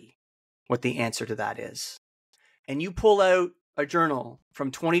exactly what the answer to that is. And you pull out a journal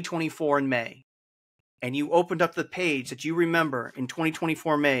from 2024 in May and you opened up the page that you remember in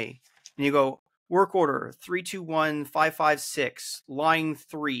 2024 May and you go, work order 321556, line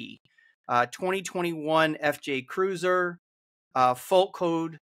 3, 2021 FJ Cruiser, fault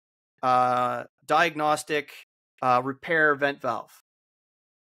code, diagnostic, repair vent valve.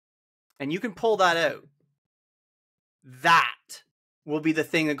 And you can pull that out. That will be the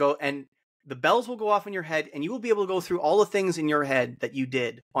thing that go, and the bells will go off in your head, and you will be able to go through all the things in your head that you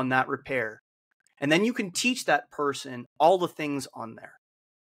did on that repair. And then you can teach that person all the things on there.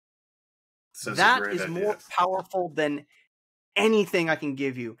 That is more powerful than anything I can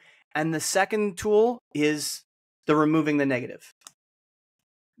give you. And the second tool is the removing the negative.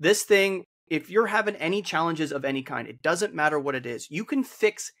 This thing, if you're having any challenges of any kind, it doesn't matter what it is. You can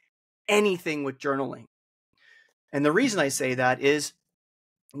fix anything with journaling. And the reason I say that is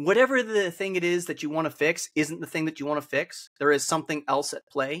whatever the thing it is that you want to fix isn't the thing that you want to fix. There is something else at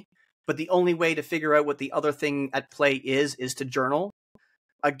play. But the only way to figure out what the other thing at play is to journal.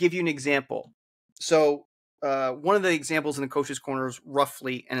 I'll give you an example. So one of the examples in the Coach's Corner is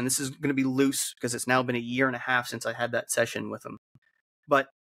roughly, and this is going to be loose because it's now been 1.5 years since I had that session with him. But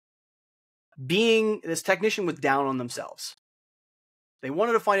this technician was down on themselves. They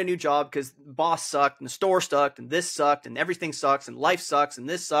wanted to find a new job because the boss sucked and the store sucked and this sucked and everything sucks and life sucks and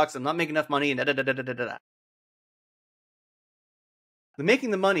this sucks. I'm not making enough money and da-da-da-da-da-da. The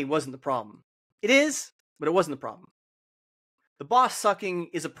making the money wasn't the problem. It is, but it wasn't the problem. The boss sucking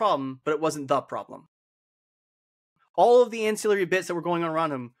is a problem, but it wasn't the problem. All of the ancillary bits that were going on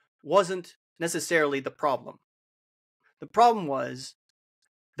around him wasn't necessarily the problem. The problem was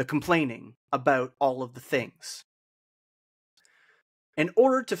the complaining about all of the things. In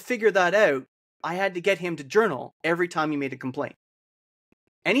order to figure that out, I had to get him to journal every time he made a complaint.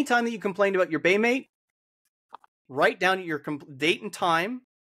 Anytime that you complained about your baymate, write down your date and time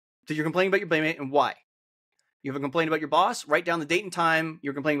So you're complaining about your playmate and why. You have a complaint about your boss, write down the date and time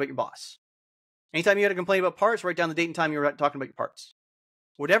you're complaining about your boss. Anytime you had a complaint about parts, write down the date and time you were talking about your parts.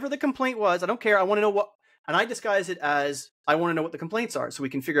 Whatever the complaint was, I don't care. I want to know what, and I disguise it as I want to know what the complaints are so we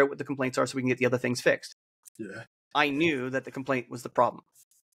can figure out what the complaints are so we can get the other things fixed. Yeah. I knew that the complaint was the problem.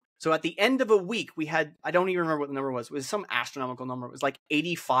 So at the end of a week, we had, I don't even remember what the number was. It was some astronomical number. It was like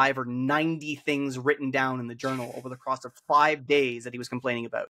 85 or 90 things written down in the journal over the course of 5 days that he was complaining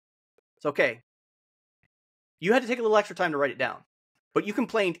about. It's okay. You had to take a little extra time to write it down, but you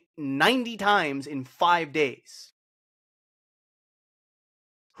complained 90 times in 5 days.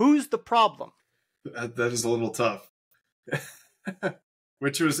 Who's the problem? That is a little tough.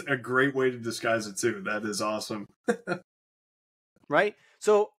 Which was a great way to disguise it too. That is awesome. Right?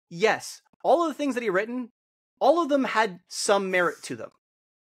 So, yes, all of the things that he written, all of them had some merit to them.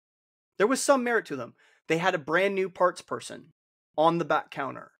 There was some merit to them. They had a brand new parts person on the back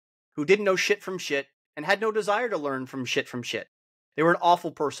counter who didn't know shit from shit and had no desire to learn from shit. They were an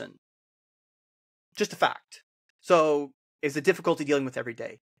awful person. Just a fact. So, it's a difficulty dealing with every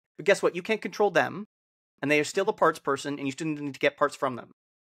day. But guess what? You can't control them, and they are still the parts person, and you still need to get parts from them.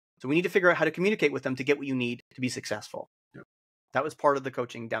 So we need to figure out how to communicate with them to get what you need to be successful. Yep. That was part of the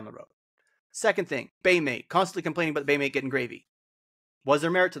coaching down the road. Second thing, baymate. Constantly complaining about the baymate getting gravy. Was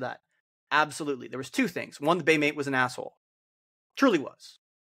there merit to that? Absolutely. There was two things. One, the baymate was an asshole. Truly was.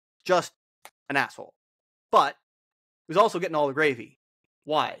 Just an asshole. But he was also getting all the gravy.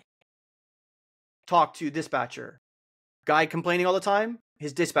 Why? Talk to dispatcher. Guy complaining all the time?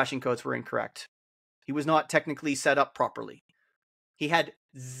 His dispatching codes were incorrect. He was not technically set up properly. He had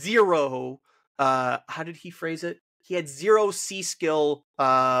zero, how did he phrase it? He had zero C-skill,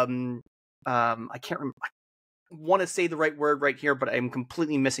 I can't remember. I want to say the right word right here, but I'm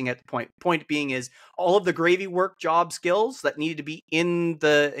completely missing it. Point being is all of the gravy work job skills that needed to be in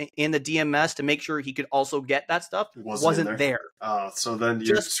the DMS to make sure he could also get that stuff wasn't there. So then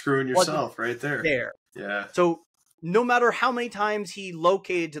you're just screwing yourself right there. Yeah. So no matter how many times he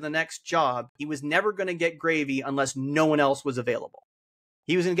located to the next job, he was never going to get gravy unless no one else was available.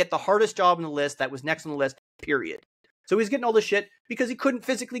 He was going to get the hardest job on the list that was next on the list, period. So he's getting all the shit because he couldn't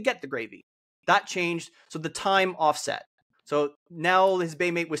physically get the gravy. That changed, so the time offset. So now his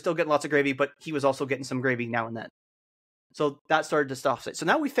baymate was still getting lots of gravy, but he was also getting some gravy now and then. So that started to offset. So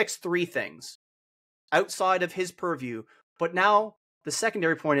now we fixed three things outside of his purview. But now the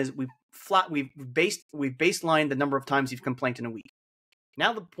secondary point is we've baselined the number of times you've complained in a week.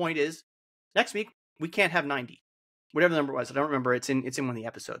 Now the point is, next week we can't have 90. Whatever the number was, I don't remember. It's in one of the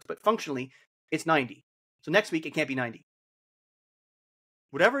episodes, but functionally it's 90. So next week it can't be 90.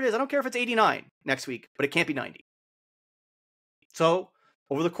 Whatever it is, I don't care if it's 89 next week, but it can't be 90. So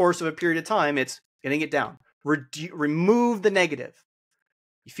over the course of a period of time, it's getting it down. Remove the negative.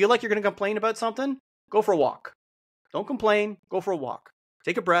 You feel like you're going to complain about something? Go for a walk. Don't complain. Go for a walk.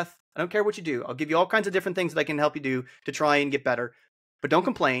 Take a breath. I don't care what you do. I'll give you all kinds of different things that I can help you do to try and get better. But don't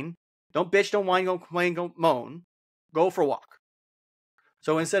complain. Don't bitch. Don't whine. Don't complain. Don't moan. Go for a walk.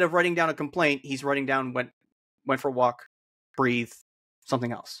 So instead of writing down a complaint, he's writing down went for a walk, breathe,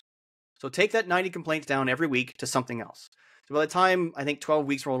 something else. So take that 90 complaints down every week to something else. So by the time I think 12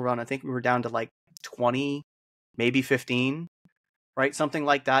 weeks rolled around, I think we were down to like 20, maybe 15, right? Something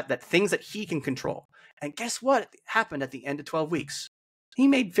like that things that he can control. And guess what happened at the end of 12 weeks? He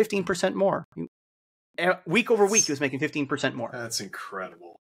made 15% more. Week over week, he was making 15% more. That's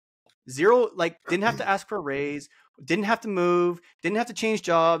incredible. Zero, didn't have to ask for a raise, didn't have to move, didn't have to change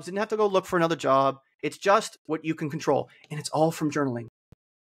jobs, didn't have to go look for another job. It's just what you can control. And it's all from journaling.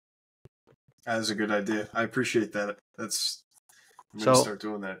 That is a good idea. I appreciate that. I'm going to start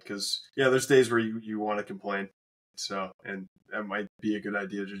doing that because, there's days where you want to complain. So, and that might be a good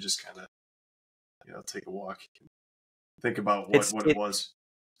idea to just kind of, take a walk. Think about what it was.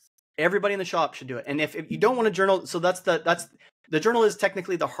 Everybody in the shop should do it. And if you don't want to journal, so that's the journal is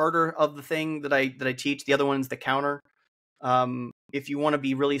technically the harder of the thing that I teach. The other one's the counter. If you want to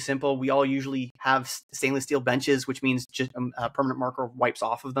be really simple, we all usually have stainless steel benches, which means just a permanent marker wipes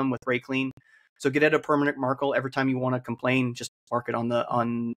off of them with Ray Clean. So get out a permanent marker every time you want to complain. Just mark it on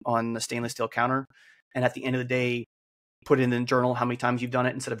the stainless steel counter, and at the end of the day, put it in the journal how many times you've done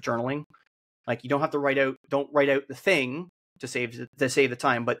it instead of journaling. Like you don't have to don't write out the thing to save the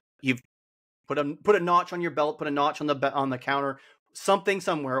time, but you've put a notch on your belt, put a notch on the counter, something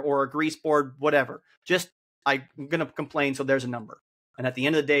somewhere, or a grease board, whatever. Just I'm gonna complain, so there's a number. And at the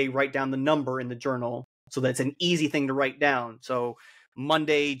end of the day, write down the number in the journal so that it's an easy thing to write down. So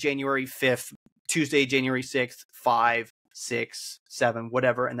Monday, January 5th, Tuesday, January 6th, 5, 6, 7,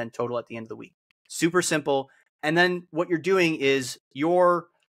 whatever, and then total at the end of the week. Super simple. And then what you're doing is you're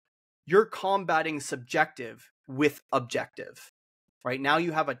you're combating subjective with objective. Right now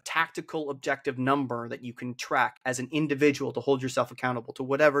you have a tactical objective number that you can track as an individual to hold yourself accountable to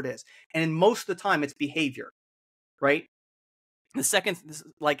whatever it is. And most of the time it's behavior, right? The second,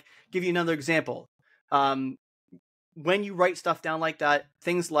 like, give you another example. When you write stuff down like that,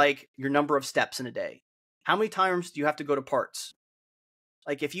 things like your number of steps in a day. How many times do you have to go to parts?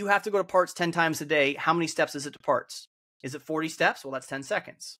 Like if you have to go to parts 10 times a day, how many steps is it to parts? Is it 40 steps? Well, that's 10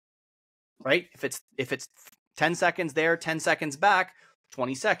 seconds, right? If it's 10 seconds there, 10 seconds back,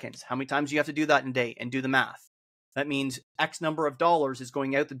 20 seconds. How many times do you have to do that in a day? And do the math. That means X number of dollars is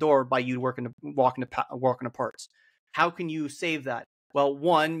going out the door by you walking to parts. How can you save that? Well,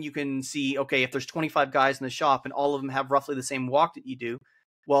 one, you can see, okay, if there's 25 guys in the shop and all of them have roughly the same walk that you do,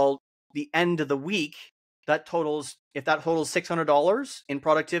 well, the end of the week, if that totals $600 in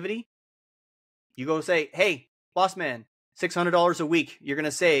productivity, you go say, hey, boss man, $600 a week you're going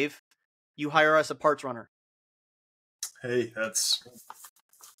to save. You hire us a parts runner. Hey, that's...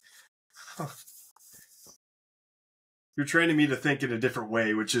 You're training me to think in a different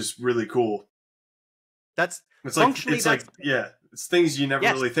way, which is really cool. It's things you never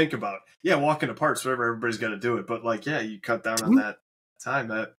really think about. Yeah, walking to parts, whatever, everybody's got to do it. But like, yeah, you cut down on that time.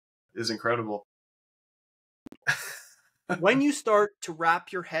 That is incredible. When you start to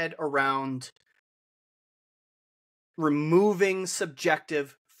wrap your head around removing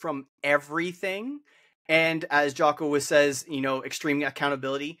subjective from everything, and as Jocko says, extreme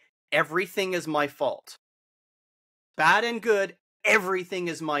accountability, everything is my fault. Bad and good, everything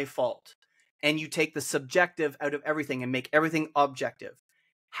is my fault. And you take the subjective out of everything and make everything objective.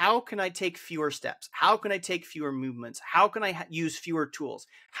 How can I take fewer steps? How can I take fewer movements? How can I use fewer tools?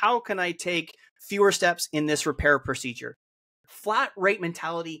 How can I take fewer steps in this repair procedure? Flat rate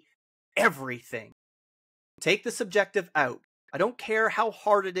mentality, everything. Take the subjective out. I don't care how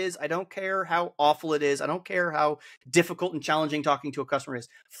hard it is. I don't care how awful it is. I don't care how difficult and challenging talking to a customer is.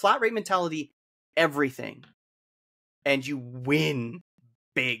 Flat rate mentality, everything. And you win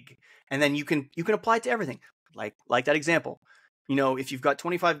big. And then you can apply it to everything. Like that example. If you've got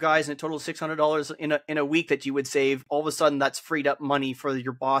 25 guys and a total of $600 in a week that you would save, all of a sudden that's freed up money for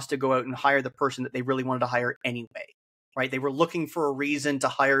your boss to go out and hire the person that they really wanted to hire anyway. Right? They were looking for a reason to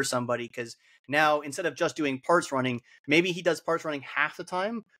hire somebody because now instead of just doing parts running, maybe he does parts running half the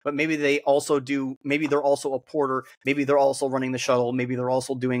time, but maybe they're also a porter, maybe they're also running the shuttle, maybe they're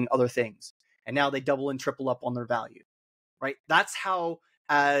also doing other things. And now they double and triple up on their value. Right? That's how,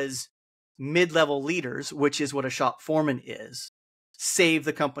 as mid-level leaders, which is what a shop foreman is, save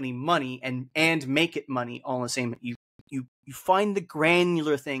the company money and make it money all in the same. You find the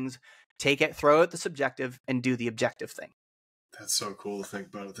granular things, throw out the subjective and do the objective thing. That's so cool to think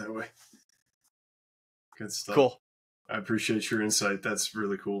about it that way. Good stuff. Cool. I appreciate your insight. That's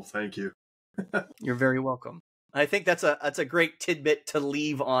really cool. Thank you. You're very welcome. I think that's a great tidbit to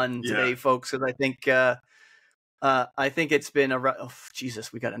leave on today, folks, because I think it's been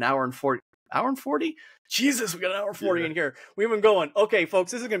Jesus, we got an hour and 40. Hour and 40? Jesus, we got an hour and 40 in here. We've been going. Okay,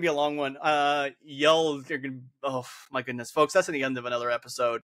 folks, this is going to be a long one. Oh, my goodness. Folks, that's the end of another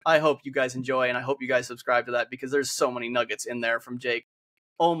episode. I hope you guys enjoy, and I hope you guys subscribe to that because there's so many nuggets in there from Jake.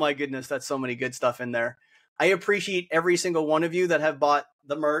 Oh, my goodness, that's so many good stuff in there. I appreciate every single one of you that have bought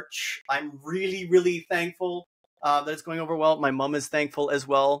the merch. I'm really, really thankful that it's going over well. My mom is thankful as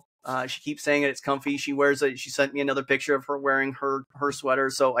well. She keeps saying it's comfy. She wears it. She sent me another picture of her wearing her sweater.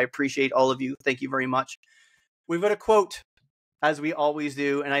 So I appreciate all of you. Thank you very much. We've got a quote, as we always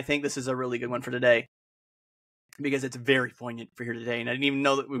do. And I think this is a really good one for today because it's very poignant for here today. And I didn't even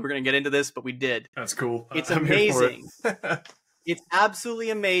know that we were going to get into this, but we did. That's cool. It's amazing. It's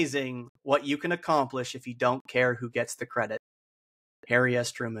absolutely amazing what you can accomplish if you don't care who gets the credit. Harry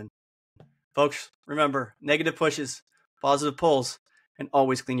S. Truman. Folks, remember, negative pushes, positive pulls. And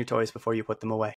always clean your toys before you put them away.